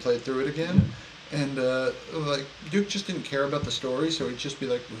Duke and played through it again. And, Duke just didn't care about the story, so he'd just be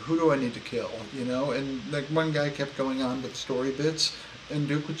like, who do I need to kill, And, one guy kept going on with story bits And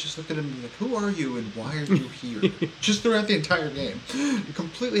Duke would just look at him and be like, "Who are you and why are you here?" Just throughout the entire game.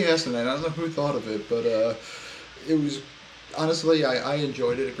 Completely asinine. I don't know who thought of it, but it was, honestly, I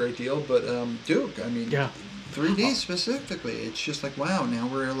enjoyed it a great deal. But Duke, I mean, 3D specifically, it's just like, wow, now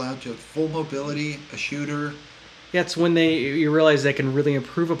we're allowed to have full mobility, a shooter. Yeah, it's when you realize they can really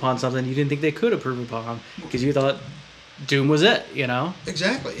improve upon something you didn't think they could improve upon because you thought Doom was it, you know?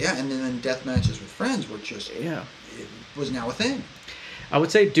 Exactly, yeah. And then death matches with friends were just, it was now a thing. I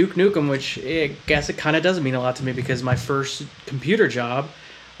would say Duke Nukem, which I guess it kind of doesn't mean a lot to me because my first computer job,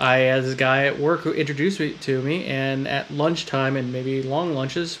 I had this guy at work who introduced me to me, and at lunchtime and maybe long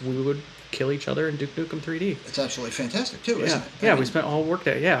lunches, we would kill each other in Duke Nukem 3D. It's absolutely fantastic too, isn't it? Yeah, we spent all work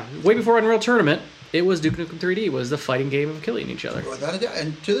day. Yeah, way before Unreal Tournament, it was Duke Nukem 3D. Was the fighting game of killing each other. Without a doubt,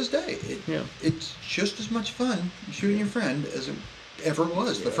 and to this day, it's just as much fun shooting your friend as it ever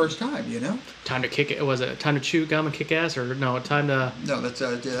was the first time. You know. Time to kick it. Was it time to chew gum and kick ass, or no? Time to. No,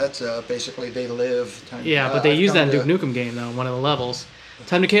 that's basically They Live. But they use that in Duke Nukem game though. One of the levels.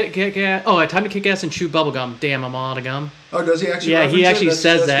 Time to kick ass. Oh, time to kick ass and chew bubblegum. Damn, I'm all out of gum. Oh, does he actually? Yeah, he actually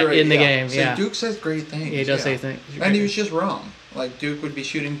says that great. In the game. So Duke says great things. Yeah, he does say things. And he was just wrong. Like, Duke would be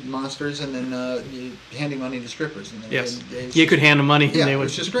shooting monsters and then handing money to strippers. And you could hand them money. And they it would,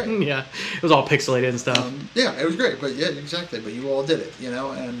 was just great. Yeah, it was all pixelated and stuff. It was great. But, yeah, exactly. But you all did it, you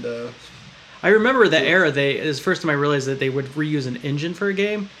know, and... I remember that era. It was the first time I realized that they would reuse an engine for a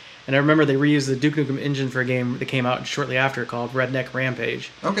game. And I remember they reused the Duke Nukem engine for a game that came out shortly after called Redneck Rampage.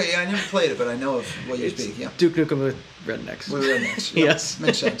 Okay, yeah, I never played it, but I know of what you speak, yeah. Duke Nukem with rednecks. With rednecks, yep. Yes.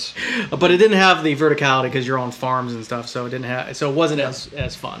 Makes sense. But it didn't have the verticality because you're on farms and stuff, so it wasn't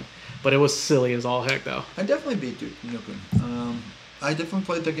as fun. But it was silly as all heck, though. I definitely beat Duke Nukem. I definitely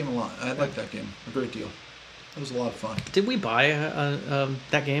played that game a lot. I liked that game a great deal. It was a lot of fun. Did we buy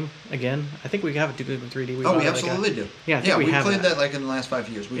that game again? I think we have a Duke Nukem 3D. We absolutely do. Yeah, we played that like in the last 5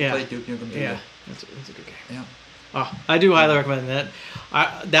 years. We played Duke Nukem 3D. Yeah, that's a good game. Yeah. Oh, I do highly recommend that.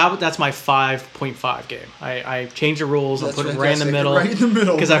 That's my 5.5 game. I changed the rules. I put it right in the middle. Right in the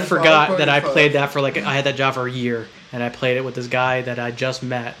middle. Because I forgot that I played that for I had that job for a year, and I played it with this guy that I just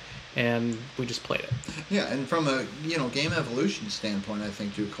met, and we just played it. Yeah, and from a game evolution standpoint, I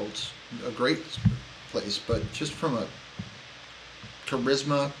think Duke holds a great place, but just from a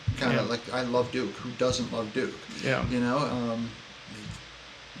charisma kind of like, I love Duke. Who doesn't love Duke? Yeah. You know,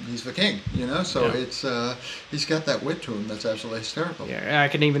 he's the king. You know, so it's he's got that wit to him that's absolutely hysterical. Yeah, I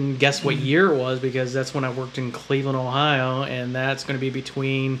can even guess what year it was because that's when I worked in Cleveland, Ohio, and that's going to be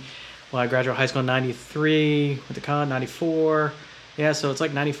between. Well, I graduated high school in '93 with the con '94. Yeah, so it's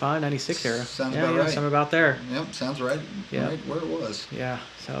like 95, 96 era. Sounds about right. Something about there. Yep, sounds right. Yeah. Right where it was. Yeah,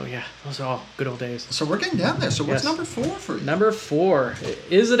 so those are all good old days. So we're getting down there. So what's number 4 for you? Number 4.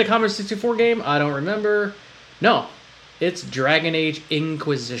 Is it a Commodore 64 game? I don't remember. No, it's Dragon Age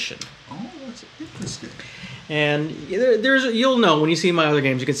Inquisition. Oh, that's interesting. And you'll know when you see my other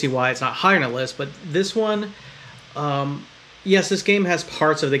games, you can see why it's not higher on the list. But this one, yes, this game has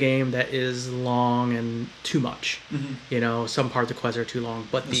parts of the game that is long and too much. Mm-hmm. You know, some parts of the quests are too long,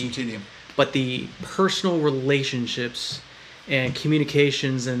 but the personal relationships and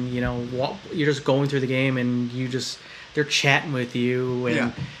communications, and you're just going through the game, and they're chatting with you,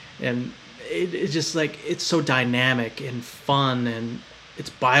 and it's just like it's so dynamic and fun, and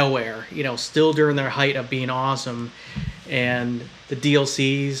it's BioWare, still during their height of being awesome, and the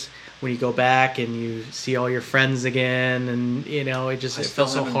DLCs. When you go back and you see all your friends again, and it felt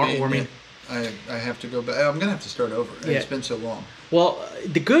so heartwarming. I have to go back. I'm gonna have to start over. Yeah. It's been so long. Well,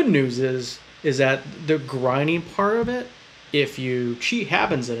 the good news is that the grinding part of it, if you cheat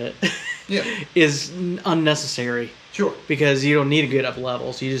happens in it, is unnecessary. Sure. Because you don't need to get up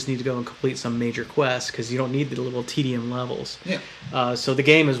levels. You just need to go and complete some major quests because you don't need the little tedium levels. Yeah. So the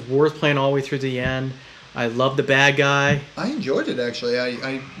game is worth playing all the way through to the end. I love the bad guy. I enjoyed it actually.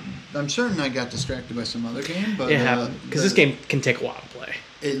 I'm certain I got distracted by some other game, but it happened because this game can take a while to play.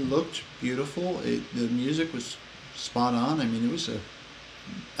 It looked beautiful. The music was spot on. I mean,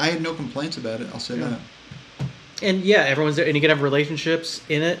 I had no complaints about it. I'll say that. And everyone's there, and you can have relationships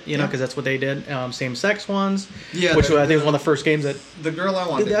in it, because that's what they did. Same-sex ones, which I think was one of the first games that. The girl I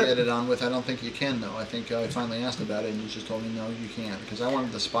wanted to get it on with, I don't think you can though. I think I finally asked about it, and you just told me no, you can't, because I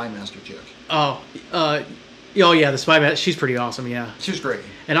wanted the Spy Master chick. The Spy Master. She's pretty awesome. Yeah. She's great.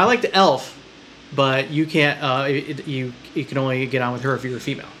 And I like the elf, but you can't. You can only get on with her if you're a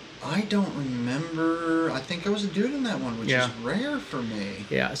female. I don't remember. I think I was a dude in that one, which is rare for me.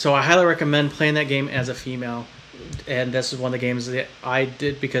 Yeah. So I highly recommend playing that game as a female. And this is one of the games that I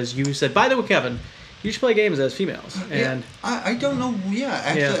did because you said, by the way, Kevin, you should play games as females. And I don't know. Yeah,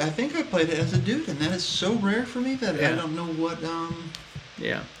 actually, I think I played it as a dude, and that is so rare for me that I don't know what.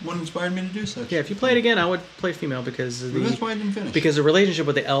 Yeah. What inspired me to do such? Yeah, if you play it again, I would play female because That's why I didn't finish. Because the relationship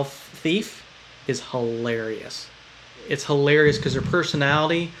with the elf thief is hilarious. It's hilarious because her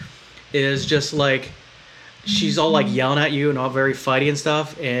personality is just like she's all like yelling at you and all very fighty and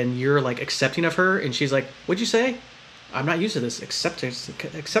stuff, and you're like accepting of her, and she's like, "What'd you say? I'm not used to this acceptance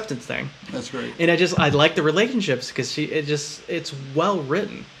thing." That's great. And I like the relationships because it's well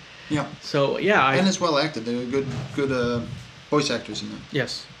written. Yeah. So yeah, and it's well acted. They're good voice actors in there.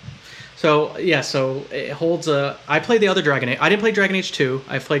 Yes. So yeah, so it holds a. I played the other Dragon Age. I didn't play Dragon Age 2.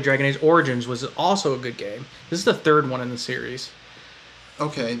 I played Dragon Age Origins, was also a good game. This is the third one in the series.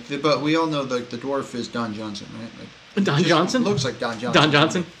 Okay, but we all know the dwarf is Don Johnson, right? Like, Don Johnson? Looks like Don Johnson. Don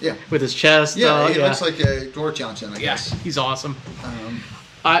Johnson? Yeah. With his chest. Yeah, he looks like Dwarf Johnson, I guess. He's awesome.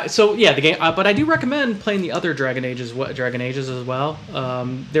 So yeah, the game. But I do recommend playing the other Dragon Ages as well.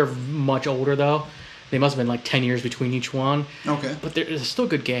 They're much older though. They must have been like 10 years between each one. Okay. But they're still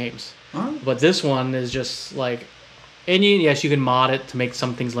good games. Alright. But this one is just like, and yes, you can mod it to make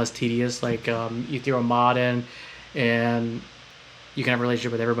some things less tedious. Like you throw a mod in, and you can have a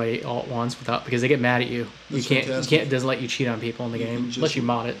relationship with everybody all at once because they get mad at you. You can't. It doesn't let you cheat on people in the game unless you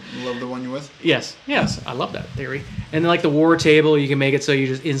mod it. Love the one you're with. Yes. I love that theory. And then like the war table, you can make it so you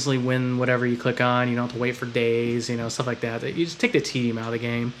just instantly win whatever you click on. You don't have to wait for days. Stuff like that. You just take the tedium out of the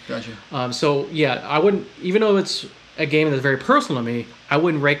game. Gotcha. So yeah, I wouldn't, even though it's a game that's very personal to me, I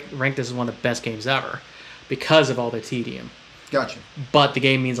wouldn't rank this as one of the best games ever because of all the tedium. Gotcha. But the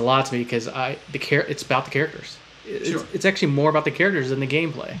game means a lot to me because it's about the characters. It's actually more about the characters than the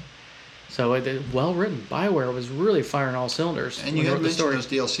gameplay. So well written. BioWare was really firing all cylinders. And you had mentioned those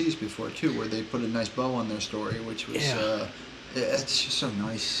DLCs before too, where they put a nice bow on their story, which was it's just so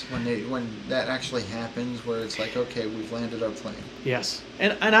nice when that actually happens, where it's like, okay, we've landed our plane. Yes,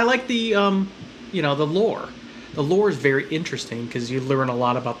 and I like the the lore. The lore is very interesting because you learn a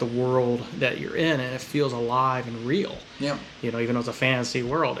lot about the world that you're in, and it feels alive and real. Yeah. Even though it's a fantasy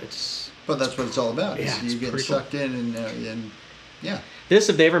world, But that's what it's all about. Yeah, you get sucked in and yeah. This,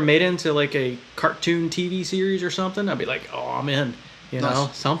 if they ever made it into like a cartoon TV series or something, I'd be like, oh, I'm in.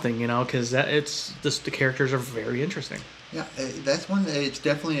 Something. Because the characters are very interesting. Yeah, that's one. It's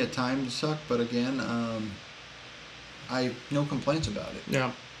definitely a time suck, but again, I have no complaints about it.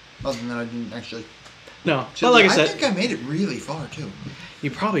 Yeah. Other than that, I didn't actually. No, but like I said, I think I made it really far too. You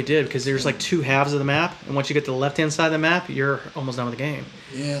probably did because there's like two halves of the map, and once you get to the left-hand side of the map, you're almost done with the game.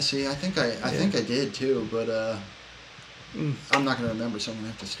 Yeah, see, I think I did too, but I'm not going to remember, so I'm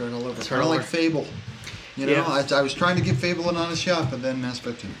going to have to start all over. Kind of like Fable. I was trying to give Fable an honest shot, but then Mass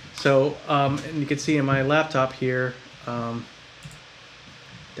Effect 2. So, and you can see in my laptop here,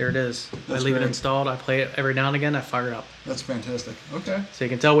 there it is. That's I leave great. it installed. I play it every now and again. I fire it up. That's fantastic. Okay. So you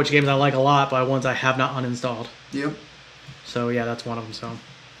can tell which games I like a lot by ones I have not uninstalled. Yep. So yeah, that's one of them. So,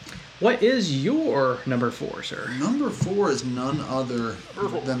 what is your number 4, sir? Number 4 is none other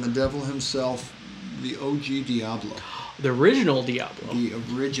than the devil himself, the OG Diablo. The original Diablo. The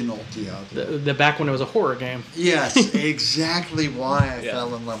original Diablo. The back when it was a horror game. Yes, exactly why I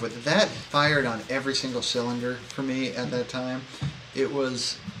fell in love with it. That fired on every single cylinder for me at that time. It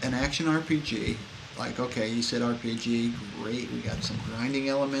was an action RPG. Like, okay, you said RPG, great. We got some grinding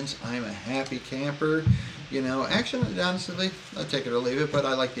elements. I'm a happy camper. Action, honestly, I take it or leave it, but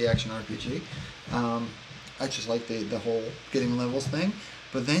I like the action RPG. I just like the whole getting levels thing.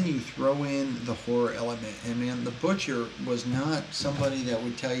 But then you throw in the horror element. And man, the butcher was not somebody that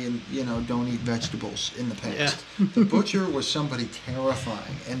would tell you, don't eat vegetables in the past. Yeah. The butcher was somebody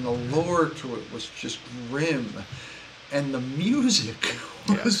terrifying. And the lore to it was just grim. And the music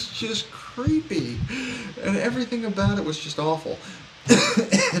was just creepy. And everything about it was just awful.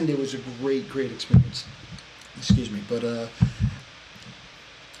 And it was a great, great experience. Excuse me. But,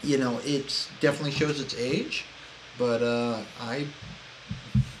 it definitely shows its age. But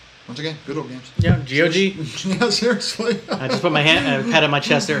once again, good old games. Yeah, GOG. Yeah, seriously. I just put my pat on my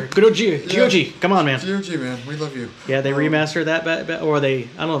chest there. Good old GOG. Yeah. Come on, man. GOG, man. We love you. Yeah, they remastered that, or they,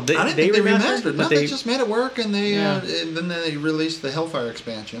 I don't know. I didn't think they remastered. No, they just made it work, and and then they released the Hellfire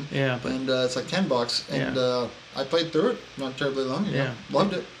expansion. Yeah. And it's like $10, and I played through it not terribly long ago. Yeah.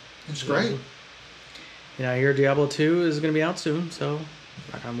 Loved it. It's great. I hear Diablo 2 is going to be out soon, so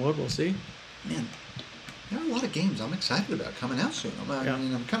knock on wood, we'll see. Man. There are a lot of games I'm excited about coming out soon.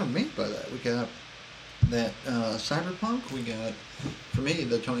 I'm kind of amazed by that. We got that Cyberpunk. We got, for me,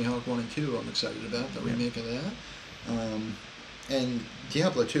 the Tony Hawk 1 and 2 I'm excited about, the remake of that. And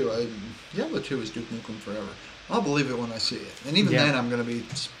Diablo 2. Diablo 2 is Duke Nukem forever. I'll believe it when I see it. And even then, I'm going to be,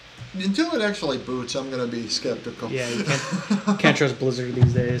 until it actually boots, I'm going to be skeptical. Yeah, you can't trust Blizzard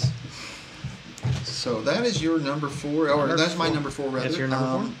these days. So that is your number 4, or Number that's my 4. number 4, rather. That's your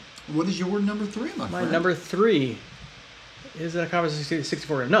number 4? What is your number 3, my friend? My number 3 is a Commodore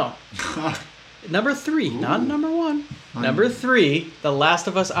 64. No. Number 3, not number 1. Number 3, The Last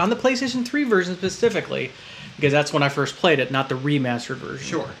of Us on the PlayStation 3 version specifically, because that's when I first played it, not the remastered version.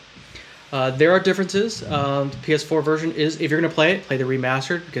 Sure. There are differences. The PS4 version is, if you're going to play it, play the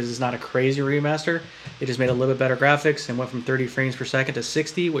remastered, because it's not a crazy remaster. It just made a little bit better graphics and went from 30 frames per second to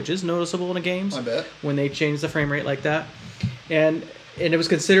 60, which is noticeable in the games. I bet. When they changed the frame rate like that. And it was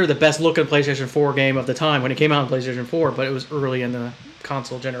considered the best looking PlayStation 4 game of the time when it came out on PlayStation 4, but it was early in the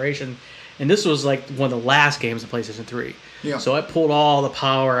console generation. And this was like one of the last games of PlayStation 3. Yeah. So it pulled all the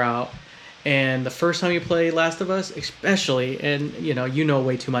power out. And the first time you play Last of Us, especially, and you know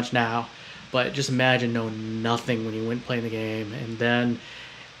way too much now, but just imagine knowing nothing when you went playing the game. And then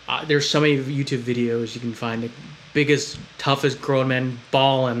there's so many YouTube videos you can find the biggest, toughest grown men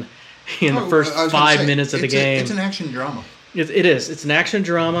bawling in the first 5 minutes of the game. It's an action drama. It is. It's an action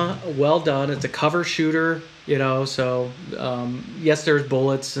drama, well done. It's a cover shooter, so yes, there's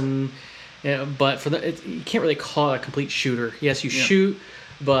bullets but you can't really call it a complete shooter. Yes, you shoot,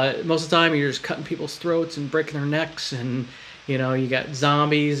 but most of the time you're just cutting people's throats and breaking their necks, and you got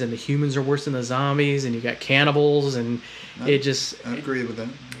zombies, and the humans are worse than the zombies, and you got cannibals, and I agree with that.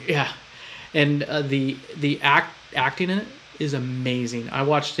 Yeah, and the acting in it is amazing. I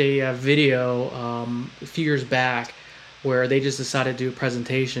watched a video a few years back where they just decided to do a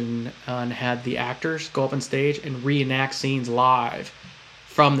presentation and had the actors go up on stage and reenact scenes live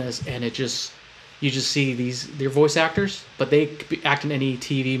from this, and you just see their voice actors, but they could act in any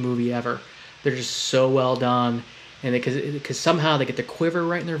TV movie ever. They're just so well done, and because somehow they get the quiver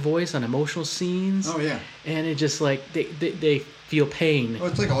right in their voice on emotional scenes. Oh yeah, and it just like they feel pain. Well,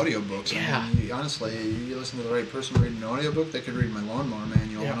 it's like audiobooks. Yeah. I mean, honestly, you listen to the right person reading an audiobook, they could read my lawnmower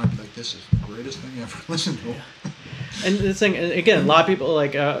manual, and I'd be like, this is the greatest thing I ever listened to. Yeah. And the thing, again, a lot of people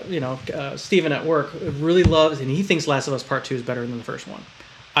like Steven at work really loves, and he thinks Last of Us Part 2 is better than the first one.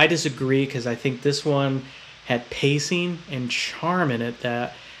 I disagree, because I think this one had pacing and charm in it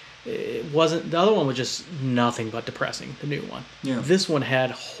that it wasn't. The other one was just nothing but depressing. The new one. Yeah. This one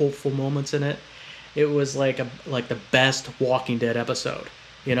had hopeful moments in it. It was like the best Walking Dead episode.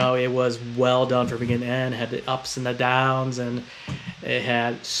 It was well done from beginning to end. It had the ups and the downs, and it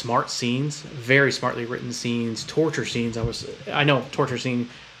had smart scenes, very smartly written scenes, torture scenes. I know torture scene,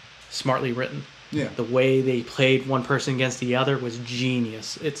 smartly written. Yeah. The way they played one person against the other was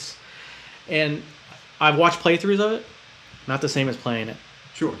genius. And I've watched playthroughs of it. Not the same as playing it.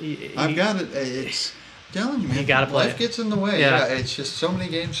 Sure. I've got it. It's telling you, man. You gotta play Life it. gets in the way. Yeah. It's just so many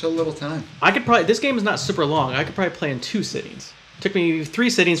games, so little time. This game is not super long. I could probably play in 2 sittings. Took me 3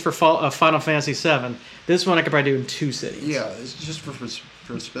 sittings for Final Fantasy VII. This one I could probably do in 2 sittings. Yeah, it's just for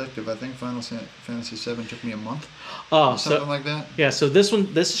perspective. I think Final Fantasy VII took me a month. Oh, something like that. Yeah, so this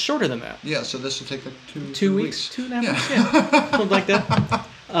is shorter than that. Yeah, so this will take like 2 weeks. 2.5 weeks. Yeah, something like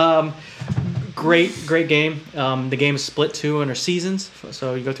that. Great game. The game is split 2 under seasons,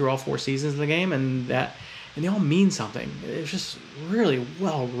 so you go through all 4 seasons of the game, and they all mean something. It's just really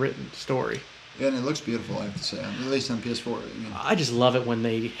well written story. And it looks beautiful, I have to say, at least on PS4. I just love it when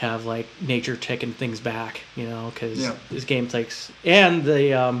they have like nature taking things back, because this game takes, and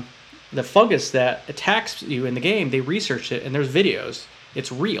the fungus that attacks you in the game, they researched it, and there's videos.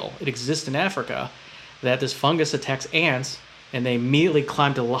 It's real. It exists in Africa. That this fungus attacks ants, and they immediately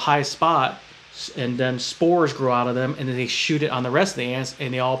climb to the highest spot, and then spores grow out of them, and then they shoot it on the rest of the ants,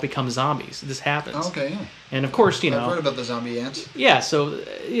 and they all become zombies. This happens. Okay, yeah. And of course, I've heard about the zombie ants. Yeah, so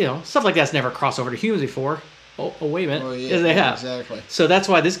stuff like that's never crossed over to humans before. Oh wait a minute. Oh, yeah, Yes, they have. Exactly. So that's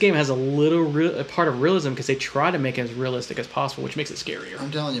why this game has a part of realism, because they try to make it as realistic as possible, which makes it scarier. I'm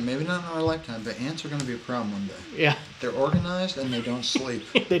telling you, maybe not in our lifetime, but ants are going to be a problem one day. Yeah. They're organized and they don't sleep.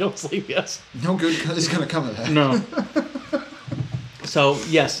 They don't sleep, yes. No good is going to come of that. No. So,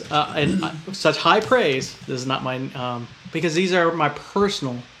 yes, and such high praise. This is not my... because these are my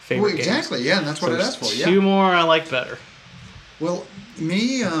personal favorite games. Exactly, yeah, and that's what it asked for, yeah. 2 more I like better. Well,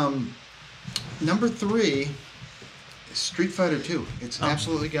 me, number 3... Street Fighter 2. It's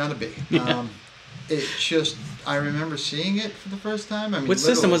absolutely got to be. Yeah. I remember seeing it for the first time. What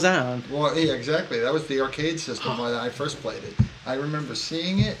system was that on? Well, yeah, exactly. That was the arcade system when I first played it. I remember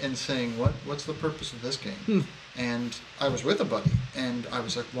seeing it and saying, what's the purpose of this game? And I was with a buddy, and I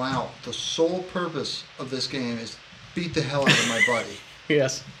was like, wow, the sole purpose of this game is beat the hell out of my buddy.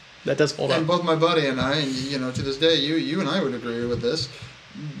 Yes, that does hold And up. both my buddy and I, and to this day, you and I would agree with this.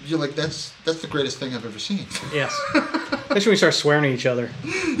 You're like, that's the greatest thing I've ever seen. Yes. Especially when we start swearing at each other.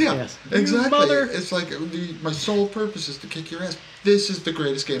 Yeah, yes. exactly. Mother. It's like my sole purpose is to kick your ass. This is the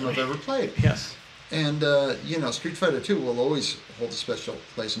greatest game I've ever played. Yes. And, Street Fighter 2 will always hold a special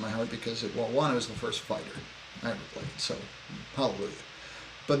place in my heart because, one, it was the first fighter I ever played, so hallelujah.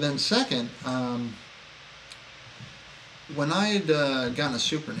 But then second, when I had gotten a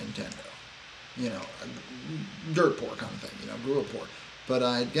Super Nintendo, dirt poor kind of thing, grew up poor. But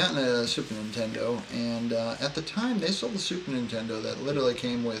I had gotten a Super Nintendo, and at the time they sold a Super Nintendo that literally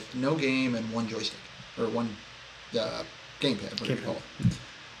came with no game and one joystick, or one gamepad, whatever you call it.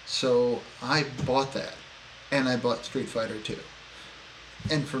 So I bought that, and I bought Street Fighter 2.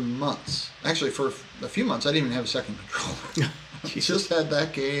 And for months, actually for a few months, I didn't even have a second controller. I just had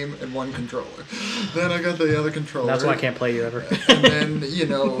that game and one controller. Then I got the other controller. That's why I can't play you ever. And then,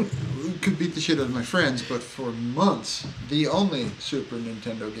 could beat the shit out of my friends, but for months, the only Super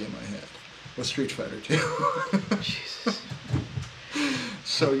Nintendo game I had was Street Fighter 2. Jesus.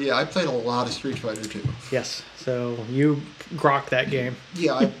 So, yeah, I played a lot of Street Fighter 2. Yes, so you grokked that game.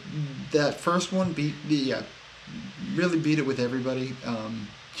 Yeah, that first one really beat it with everybody.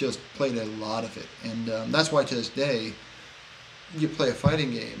 Just played a lot of it. And that's why to this day, you play a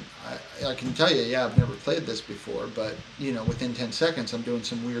fighting game, I can tell you, I've never played this before, but, within 10 seconds I'm doing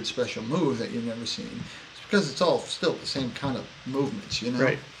some weird special move that you've never seen. It's because it's all still the same kind of movements,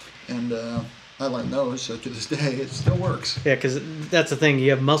 Right. And I learned those, so to this day it still works. Yeah, because that's the thing,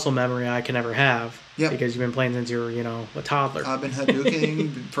 you have muscle memory I can never have. Yep. Because you've been playing since you were, a toddler. I've been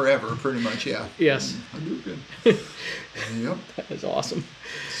Hadoukening forever, pretty much, yeah. Yes. Hadouken. Yep. That is awesome.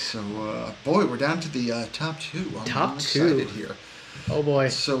 So, boy, we're down to the top two. I'm excited here. Oh, boy.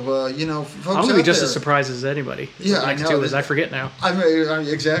 So, folks, I'm going to be just as surprised as anybody. Yeah, the next I know. two is I forget now.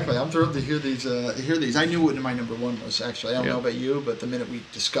 Exactly. I'm thrilled to hear these. I knew what my number one was, actually. I don't know about you, but the minute we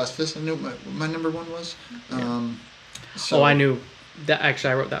discussed this, I knew what my number one was. Yeah. I knew that.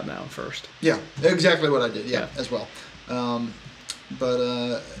 Actually, I wrote that down first. Yeah, exactly what I did. Yeah. As well.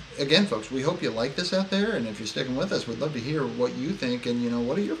 But again, folks, we hope you like this out there, and if you're sticking with us, we'd love to hear what you think, and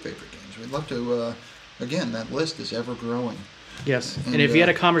what are your favorite games? We'd love to. Again, that list is ever growing. It and if you had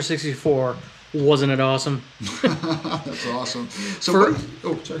a Commodore 64, wasn't it awesome? That's awesome. So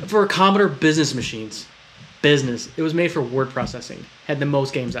for Commodore business machines, it was made for word processing. Had the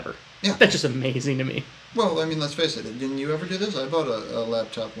most games ever. Yeah, that's just amazing to me. Well, I mean, let's face it. Didn't you ever do this? I bought a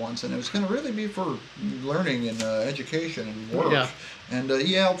laptop once, and it was going to really be for learning and education and work. Yeah. And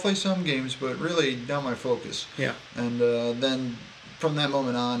I'll play some games, but really not my focus. Yeah. And then from that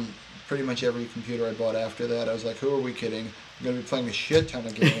moment on, pretty much every computer I bought after that, I was like, who are we kidding? I'm going to be playing a shit ton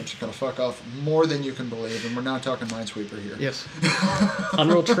of games. It's going to fuck off more than you can believe. And we're not talking Minesweeper here. Yes.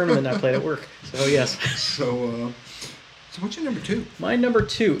 Unreal Tournament I played at work. So, yes. So what's your number two? My number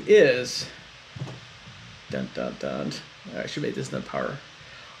two is... Dun, dun, dun. I should make this in the power.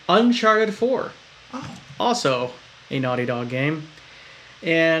 Uncharted 4. Oh. Also a Naughty Dog game.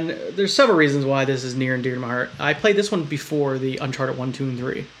 And there's several reasons why this is near and dear to my heart. I played this one before the Uncharted 1, 2, and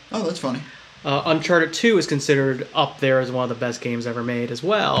 3. Oh, that's funny. Uncharted 2 is considered up there as one of the best games ever made as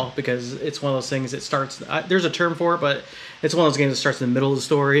well, because it's one of those things that starts... there's a term for it, but it's one of those games that starts in the middle of the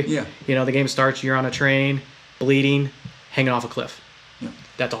story. Yeah. The game starts, you're on a train, bleeding, hanging off a cliff. Yeah.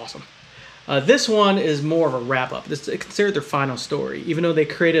 That's awesome. This one is more of a wrap-up. It's considered their final story. Even though they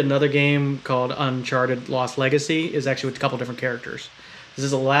created another game called Uncharted Lost Legacy, is actually with a couple different characters. This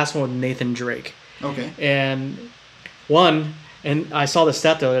is the last one with Nathan Drake. Okay. And I saw the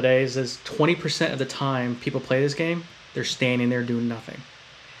stat the other day, it says 20% of the time people play this game, they're standing there doing nothing.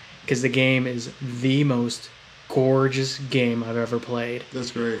 Because the game is the most gorgeous game I've ever played.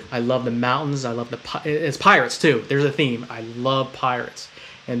 That's great. I love the mountains. I love it's pirates too. There's a theme. I love pirates.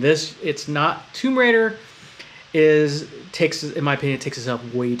 And it's not... Tomb Raider in my opinion, it takes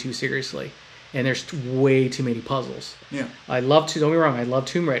itself way too seriously. And there's way too many puzzles. Yeah. don't get me wrong, I love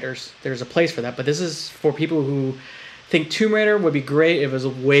Tomb Raiders. There's a place for that. But this is for people who think Tomb Raider would be great if it was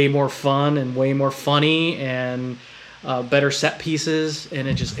way more fun and way more funny and better set pieces. And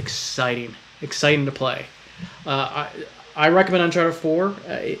it's just exciting to play. I recommend Uncharted 4.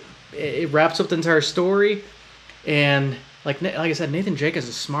 It wraps up the entire story. And... Like I said, Nathan Drake is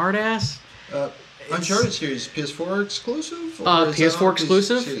a smartass. Uncharted series, PS4 exclusive? PS4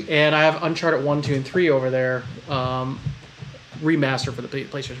 exclusive, and I have Uncharted 1, 2, and 3 over there, remastered for the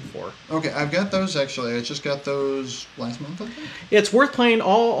PlayStation 4. Okay, I've got those actually. I just got those last month, I think. It's worth playing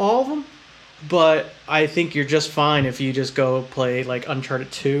all of them, but I think you're just fine if you just go play like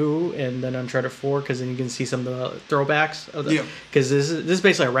Uncharted 2 and then Uncharted 4, because then you can see some of the throwbacks of the. Because this is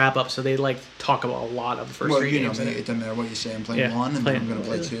basically a wrap up, so they like talk about a lot of the first three games. It doesn't matter what you say. I'm playing one, and then I'm going to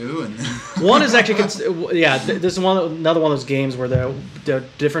play two, and one is actually this is another one of those games where the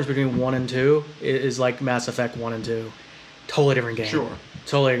difference between 1 and 2 is like Mass Effect 1 and 2, totally different game. Sure.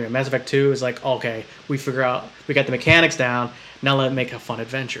 Totally agree. Mass Effect 2 is like, okay, we got the mechanics down, now let it make a fun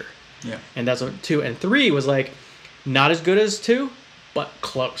adventure. Yeah. And that's what 2 and 3 was like, not as good as 2, but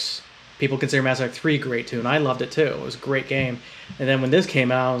close. People consider Mass Effect 3 great too, and I loved it too. It was a great game. And then when this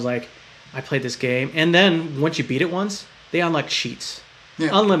came out, I was like, I played this game. And then once you beat it once, they unlock cheats. Yeah.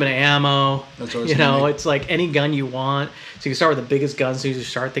 Unlimited ammo. That's always handy. It's like any gun you want. So you can start with the biggest guns as soon as you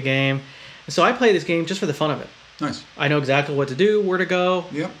start the game. And so I play this game just for the fun of it. Nice. I know exactly what to do, where to go.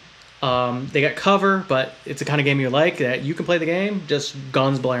 Yep. They got cover, but it's the kind of game you like that you can play the game just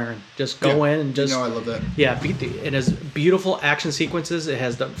guns blaring. Just go in and just. I love that. Yeah, it has beautiful action sequences. It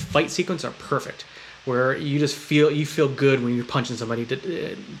has the fight sequence are perfect, where you just feel good when you're punching somebody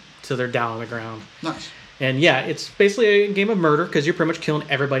till they're down on the ground. Nice. And yeah, it's basically a game of murder because you're pretty much killing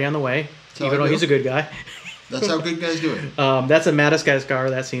everybody on the way, even though he's a good guy. That's how good guys do it. That's a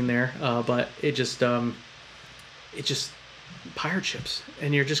Madagascar, that scene there, but it just pirate ships,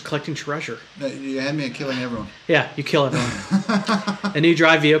 and you're just collecting treasure. You had me at killing everyone. Yeah, you kill everyone. And you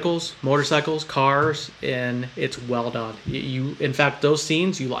drive vehicles, motorcycles, cars, and it's well done. In fact, those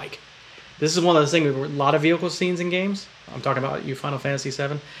scenes you like. This is one of those things where a lot of vehicle scenes in games, I'm talking about you Final Fantasy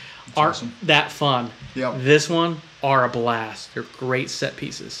VII, aren't awesome. That fun. Yep. This one are a blast. They're great set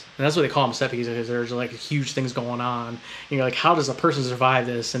pieces. And that's what they call them, set pieces, because there's like huge things going on. And you're like, how does a person survive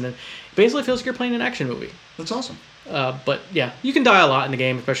this? And then it basically feels like you're playing an action movie. That's awesome. But yeah, you can die a lot in the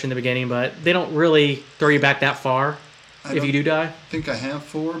game, especially in the beginning, but they don't really throw you back that far if you do die. I think I have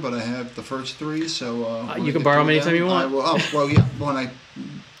 4, but I have the first 3, so... you can borrow them anytime you want. Yeah. When I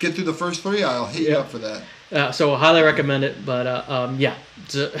get through the first 3, I'll hit you up for that. So highly recommend it, but yeah.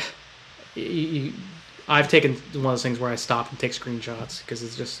 I've taken one of those things where I stop and take screenshots, because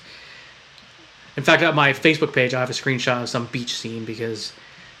it's just... In fact, on my Facebook page, I have a screenshot of some beach scene, because,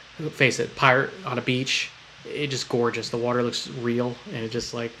 face it, pirate on a beach... It's just gorgeous. The water looks real, and it's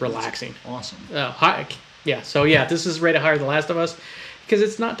just like relaxing. That's awesome. Yeah. So yeah, this is rated higher than The Last of Us because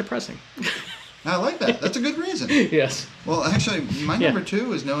it's not depressing. I like that. That's a good reason. Yes. Well, actually, my number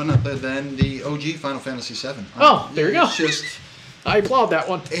 2 is no other than the OG Final Fantasy VII. Oh, there you go. It's just. I applaud that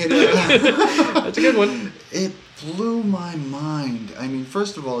one. That's a good one. It blew my mind. I mean,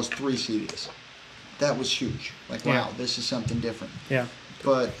 first of all, it's 3 CDs. That was huge. Like, wow, this is something different. Yeah.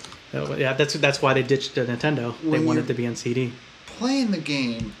 But. Yeah, that's why they ditched the Nintendo. They wanted it to be on CD. Playing the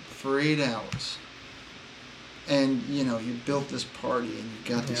game for 8 hours, and you built this party, and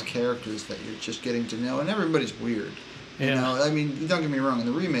you got these characters that you're just getting to know, and everybody's weird. You know, I mean, don't get me wrong. In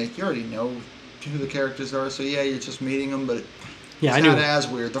the remake, you already know who the characters are, so yeah, you're just meeting them, but it's not as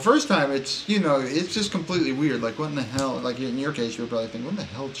weird. The first time, it's it's just completely weird. Like, what in the hell? Like in your case, you were probably thinking, what the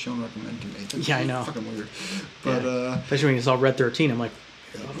hell did Sean recommend to me? That's I know. Fucking weird. But especially when you saw Red 13, I'm like.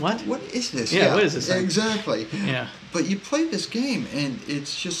 What? What is this? Yeah, what is this thing? Exactly. Yeah. But you play this game, and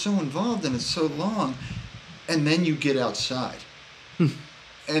it's just so involved, and it's so long, and then you get outside.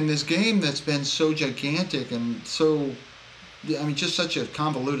 And this game that's been so gigantic and so, just such a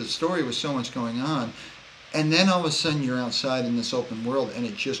convoluted story with so much going on, and then all of a sudden you're outside in this open world, and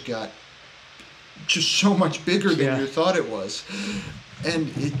it just got so much bigger than you thought it was. And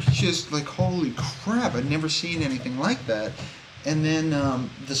it's just like, holy crap, I'd never seen anything like that. And then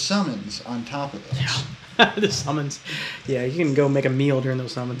the summons on top of this. Yeah. The summons. Yeah, you can go make a meal during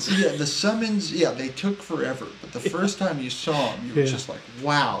those summons. Yeah, the summons, they took forever. But the first time you saw them, you were just like,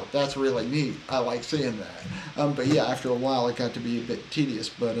 wow, that's really neat. I like seeing that. But yeah, after a while, it got to be a bit tedious.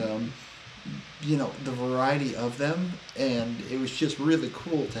 But, the variety of them, and it was just really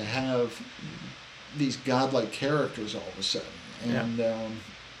cool to have these godlike characters all of a sudden. And...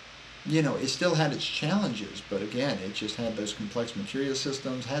 it still had its challenges, but again, it just had those complex material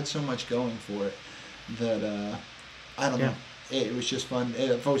systems, had so much going for it that, I don't know, it was just fun.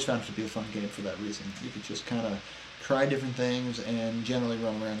 I've always found it to be a fun game for that reason. You could just kind of try different things and generally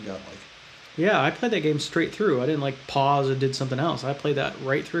run around godlike. Yeah, I played that game straight through. I didn't pause or did something else. I played that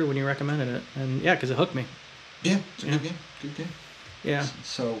right through when you recommended it, and because it hooked me. Yeah, it's a good game. Good game. Yeah.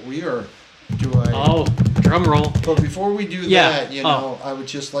 So we are... Oh, drum roll. But before we do that, I would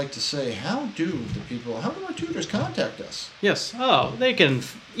just like to say, how do our tutors contact us? Yes. Oh, they can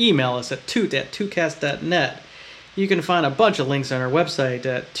email us at toot@tootcast.net. You can find a bunch of links on our website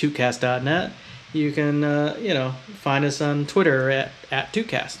at tootcast.net. You can, find us on Twitter at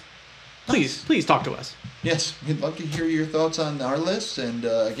Tootcast. Please talk to us. Yes, we'd love to hear your thoughts on our lists. And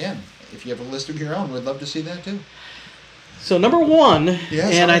again, if you have a list of your own, we'd love to see that too. So number 1,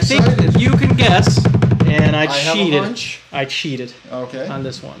 and I think you can guess, and I cheated. Have a hunch. I cheated. Okay. On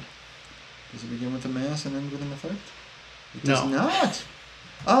this one. Does it begin with a mass and end with an effect? It No. does not.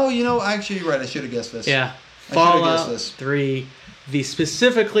 Oh, actually, you're right. I should have guessed this. Yeah. Fallout this. 3,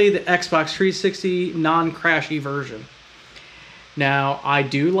 specifically the Xbox 360 non-crashy version. Now, I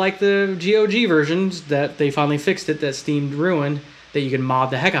do like the GOG versions that they finally fixed it, that Steam ruined, that you can mod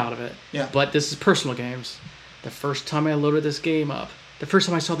the heck out of it. Yeah. But this is personal games. The first time I loaded this game up, the first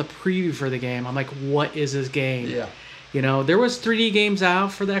time I saw the preview for the game, I'm like, what is this game? Yeah. You know, there was 3D games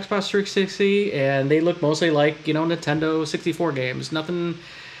out for the Xbox 360, and they look mostly like, Nintendo 64 games. Nothing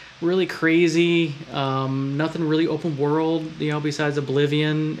really crazy, nothing really open world, besides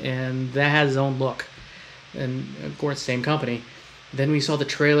Oblivion, and that has its own look. And, of course, same company. Then we saw the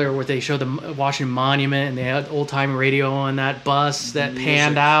trailer where they showed the Washington Monument, and they had old-time radio on that bus that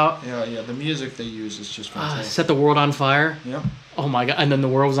panned out. Yeah, the music they use is just fantastic. Set the world on fire. Yep. Oh, my God. And then the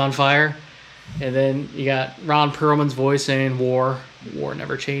world was on fire. And then you got Ron Perlman's voice saying, war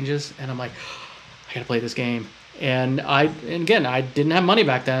never changes. And I'm like, I got to play this game. And again, I didn't have money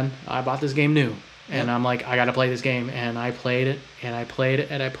back then. I bought this game new. And I'm like, I got to play this game. And I played it, and I played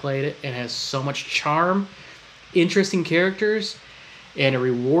it, and I played it. And it has so much charm, interesting characters, and it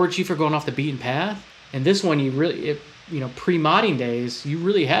rewards you for going off the beaten path. And this one, pre-modding days, you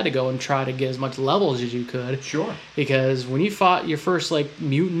really had to go and try to get as much levels as you could. Sure. Because when you fought your first,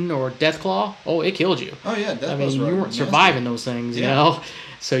 mutant or Deathclaw, it killed you. Oh, yeah, Deathclaw's you weren't surviving those things, you know?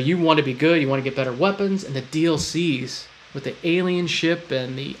 So you want to be good, you want to get better weapons, and the DLCs with the alien ship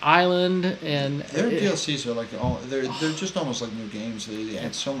and the island and... Their DLCs are they're just almost like new games. They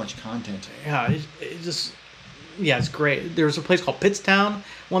add so much content. Yeah, it's great. There's a place called Pittstown,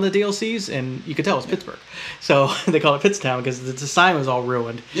 one of the DLCs, and you could tell it's Pittsburgh. So they call it Pittstown because the sign was all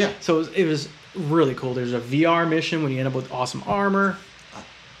ruined. Yeah. So it was really cool. There's a VR mission when you end up with awesome armor.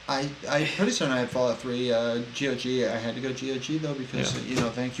 I pretty soon I had Fallout 3 GOG. I had to go GOG though because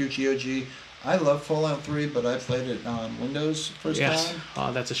thank you GOG. I love Fallout 3, but I played it on Windows first time.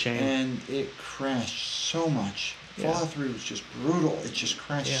 Oh, that's a shame. And it crashed so much. Yeah. Fallout 3 was just brutal. It just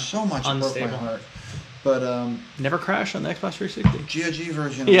crashed so much. Unstable. It broke my heart. But never crashed on the Xbox 360. GOG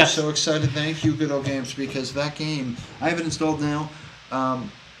version. Yeah. I'm so excited. Thank you, Good Old Games, because that game I have it installed now. I'm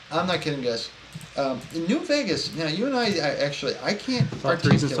not kidding, guys. In New Vegas. Now, you and I can't Fallout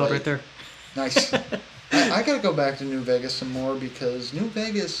installed right there. Nice. I got to go back to New Vegas some more because New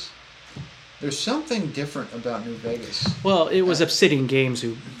Vegas. There's something different about New Vegas. Well, it was Obsidian Games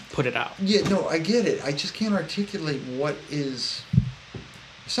who put it out. Yeah, no, I get it. I just can't articulate what is...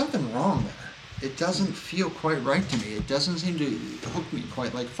 something wrong there. It doesn't feel quite right to me. It doesn't seem to hook me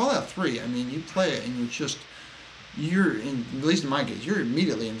quite. Like Fallout 3, I mean, you play it and at least in my case, you're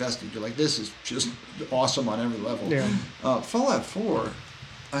immediately invested. You're like, this is just awesome on every level. Yeah. Fallout 4,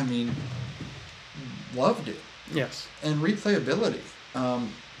 I mean, loved it. Yes. And replayability.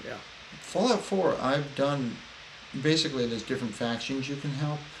 Yeah. Fallout 4, I've done, basically there's different factions you can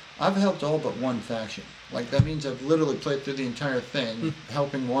help. I've helped all but one faction. Like, that means I've literally played through the entire thing,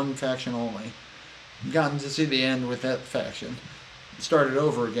 helping one faction only. Gotten to see the end with that faction. Started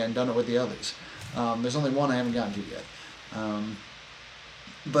over again, done it with the others. There's only one I haven't gotten to yet.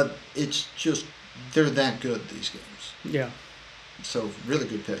 But it's just, they're that good, these games. Yeah. So, really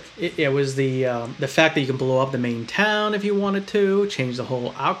good pick. It was the fact that you can blow up the main town if you wanted to, change the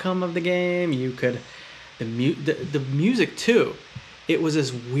whole outcome of the game. You could, the music too. It was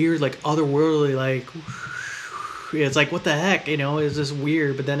this weird, like otherworldly, like it's like what the heck, it was just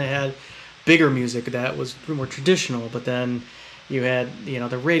weird. But then it had bigger music that was more traditional. But then you had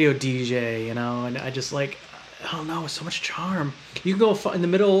the radio DJ, and I just like. I don't know, so much charm. You can go in the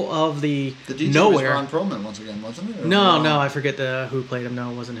middle of the DJ nowhere. was Ron Perlman once again, wasn't it? No, I forget who played him. No,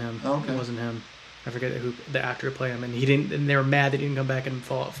 it wasn't him. Oh, okay. It wasn't him. I forget who the actor who played him, and he didn't. And they were mad that he didn't come back in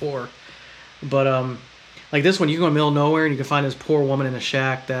Fallout 4. But like this one, you can go in the middle of nowhere and you can find this poor woman in a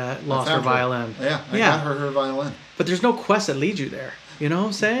shack that lost her violin. Yeah, I got her violin. But there's no quest that leads you there. You know what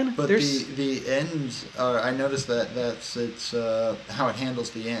I'm saying? But the ends, I noticed it's how it handles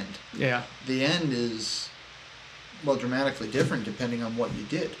the end. Yeah. The end is, well, dramatically different depending on what you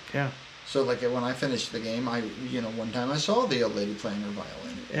did. Yeah. So, like, when I finished the game, one time I saw the old lady playing her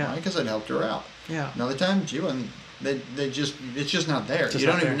violin. Yeah. Because I'd helped her out. Yeah. Another time, it's just not there. You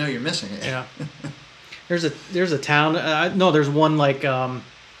don't even know you're missing it. Yeah. There's a town. There's one like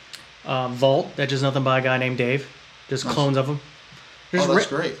vault that's just nothing but a guy named Dave. Just clones of him. That's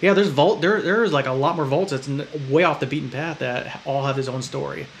great. Yeah, there's vault. There's like a lot more vaults that's way off the beaten path that all have his own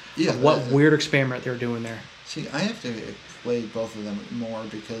story. Yeah. What weird experiment they're doing there. See, I have to play both of them more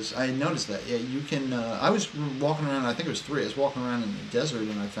because I noticed that. Yeah, you can. I was walking around. I think it was 3. I was walking around in the desert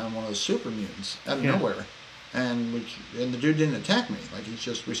and I found one of those super mutants out of nowhere. and the dude didn't attack me. Like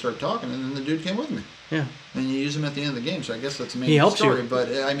we started talking, and then the dude came with me. Yeah. And you use him at the end of the game, so I guess that's the main He helps story. you. But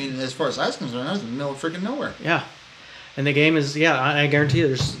I mean, as far as I was concerned, I was in the middle of freaking nowhere. Yeah. And the game is, I guarantee you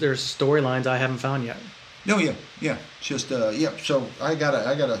there's storylines I haven't found yet. No, yeah. Just So I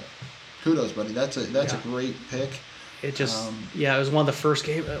gotta kudos, buddy. That's a great pick. It just it was one of the first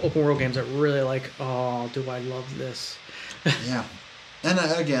open world games that really like. Oh, do I love this? Yeah. And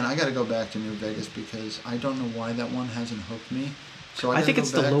again, I got to go back to New Vegas because I don't know why that one hasn't hooked me. So I think it's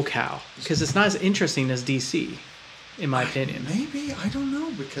the locale because it's not as interesting as DC, in my opinion. Maybe, I don't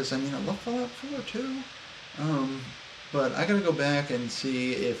know, because I mean I love Fallout 4 too. But I got to go back and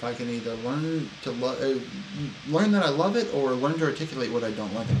see if I can either learn that I love it or learn to articulate what I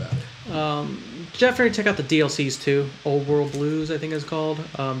don't like about it. Definitely check out the DLCs too. Old World Blues, I think it's called.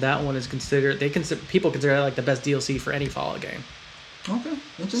 That one is people consider that like the best DLC for any Fallout game. Okay,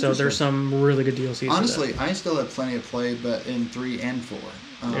 that's interesting. So there's some really good DLCs. Honestly, I still have plenty of play, but in 3 and 4.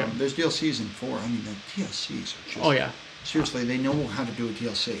 There's DLCs in 4. I mean, the DLCs are just... Oh yeah. Seriously, they know how to do a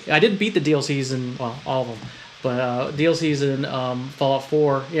DLC. I didn't beat the DLCs in all of them. But DLCs in Fallout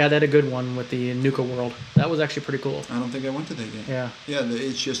 4, they had a good one with the Nuka world. That was actually pretty cool. I don't think I went to that game. Yeah. Yeah,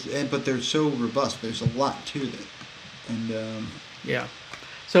 it's just, but they're so robust. There's a lot to it. And yeah.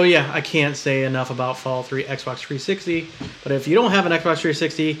 So yeah, I can't say enough about Fallout 3 Xbox 360. But if you don't have an Xbox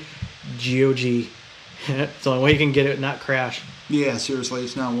 360, GOG. It's the only way you can get it and not crash. Yeah, seriously,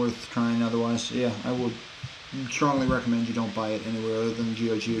 it's not worth trying otherwise. Yeah, I would strongly recommend you don't buy it anywhere other than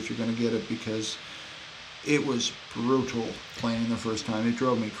GOG if you're going to get it, because it was brutal playing the first time. It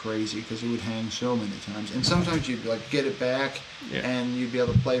drove me crazy because it would hang so many times. And sometimes you'd like get it back and you'd be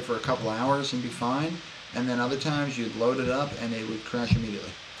able to play for a couple hours and be fine. And then other times you'd load it up and it would crash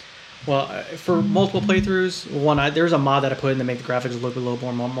immediately. Well, for multiple playthroughs, there's a mod that I put in to make the graphics a little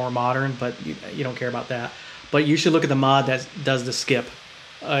bit more modern, but you don't care about that. But you should look at the mod that does the skip,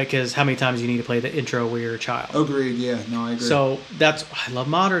 because how many times you need to play the intro where you're a child. Agreed, yeah. No, I agree. So I love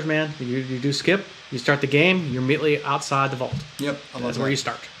modders, man. You do skip, you start the game, you're immediately outside the vault. Yep, that's where you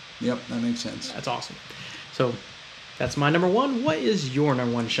start. Yep, that makes sense. That's awesome. So that's my number one. What is your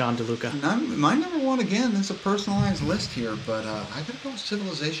number one, Sean DeLuca? My number one, again, is a personalized list here, but I gotta go with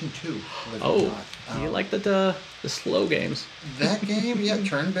Civilization 2. You like the slow games? That game, yeah,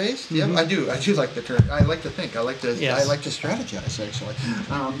 turn-based. Yeah, I do like the turn. I like to think. I like to strategize, actually.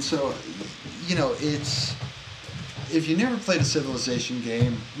 So, it's, if you never played a Civilization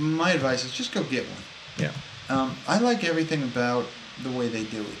game, my advice is just go get one. Yeah. I like everything about the way they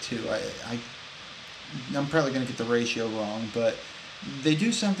do it too. I'm probably going to get the ratio wrong, but they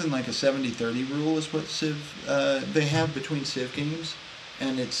do something like a 70-30 rule is what they have between Civ games,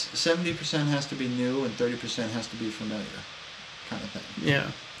 and it's 70% has to be new and 30% has to be familiar, kind of thing. Yeah.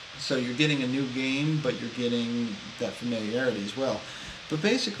 So you're getting a new game, but you're getting that familiarity as well. But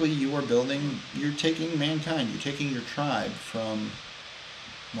basically, you're taking mankind, you're taking your tribe from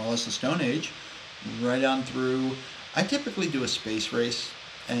more or less the Stone Age, right on through. I typically do a space race.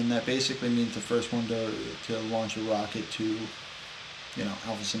 And that basically means the first one to launch a rocket to,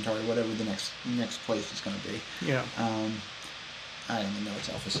 Alpha Centauri, whatever the next place is going to be. Yeah. I don't even know it's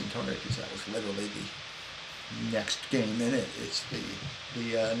Alpha Centauri because that was literally the next game in it. It's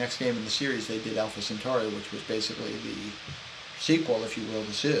the next game in the series. They did Alpha Centauri, which was basically the sequel, if you will,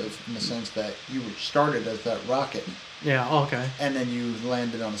 to Civ, in the sense that you started as that rocket. Yeah. Oh, okay. And then you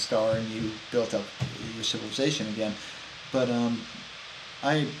landed on a star and you built up your civilization again. But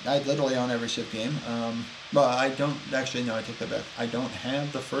I literally own every Civ game. But I don't, actually, no, I take that back. I don't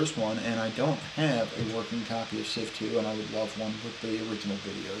have the first one, and I don't have a working copy of Civ 2, and I would love one with the original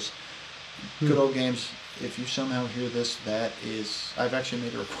videos. Good old games. If you somehow hear this, I've actually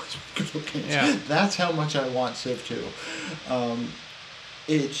made a request for Good Old Games. Yeah. That's how much I want Civ 2.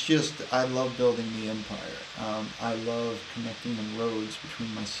 It's just, I love building the empire. I love connecting the roads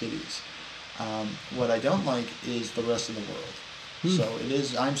between my cities. What I don't like is the rest of the world. So it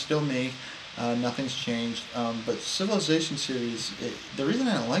is, I'm still me, nothing's changed, but Civilization series, the reason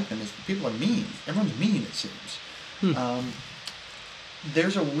I don't like them is people are mean. Everyone's mean, it seems.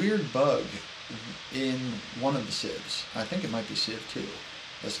 There's a weird bug in one of the Civs, I think it might be Civ 2,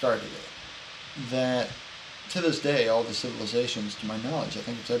 that started it, that to this day, all the civilizations, to my knowledge, I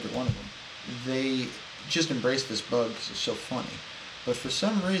think it's every one of them, they just embrace this bug because it's so funny. But for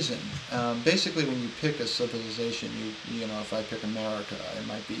some reason, basically when you pick a civilization, if I pick America, it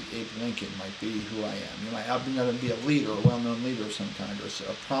might be Abe Lincoln, might be who I am. I'm going to be a leader, a well-known leader of some kind, or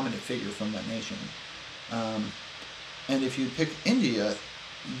a prominent figure from that nation. And if you pick India,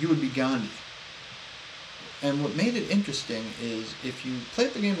 you would be Gandhi. And what made it interesting is if you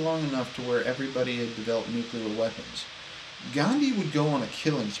played the game long enough to where everybody had developed nuclear weapons, Gandhi would go on a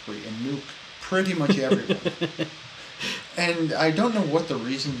killing spree and nuke pretty much everyone. And I don't know what the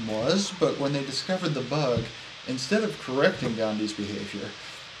reason was, but when they discovered the bug, instead of correcting Gandhi's behavior,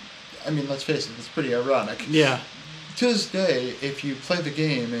 I mean, let's face it, it's pretty ironic. Yeah. To this day, if you play the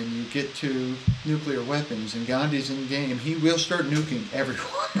game and you get to nuclear weapons and Gandhi's in the game, he will start nuking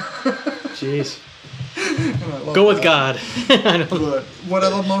everyone. Jeez. Go with God. But what I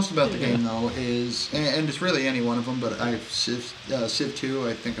love most about the game, though, is, and it's really any one of them, but Civ 2,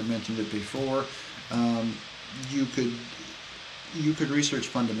 I think I mentioned it before, you could research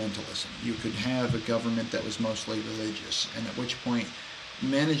fundamentalism. You could have a government that was mostly religious, and at which point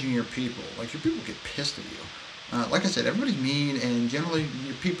managing your people, like your people get pissed at you. Like I said, everybody's mean, and generally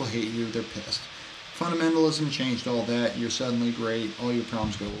your people hate you, they're pissed. Fundamentalism changed all that, you're suddenly great, all your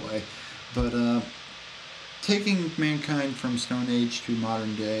problems go away. But taking mankind from Stone Age to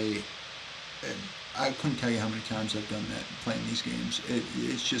modern day, I couldn't tell you how many times I've done that playing these games.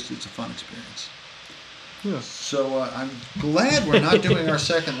 It's a fun experience. Yeah. So I'm glad we're not doing our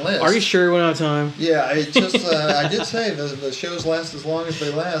second list. Are you sure we're out of time? Yeah, I did say the shows last as long as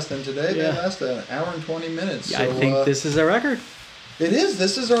they last, and today they last an hour and 20 minutes. Yeah, so, I think this is a record. It is.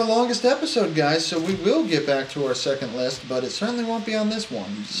 This is our longest episode, guys, so we will get back to our second list, but it certainly won't be on this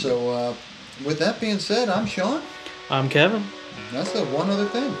one. So with that being said, I'm Sean. I'm Kevin. That's the one other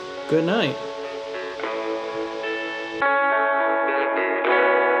thing. Good night.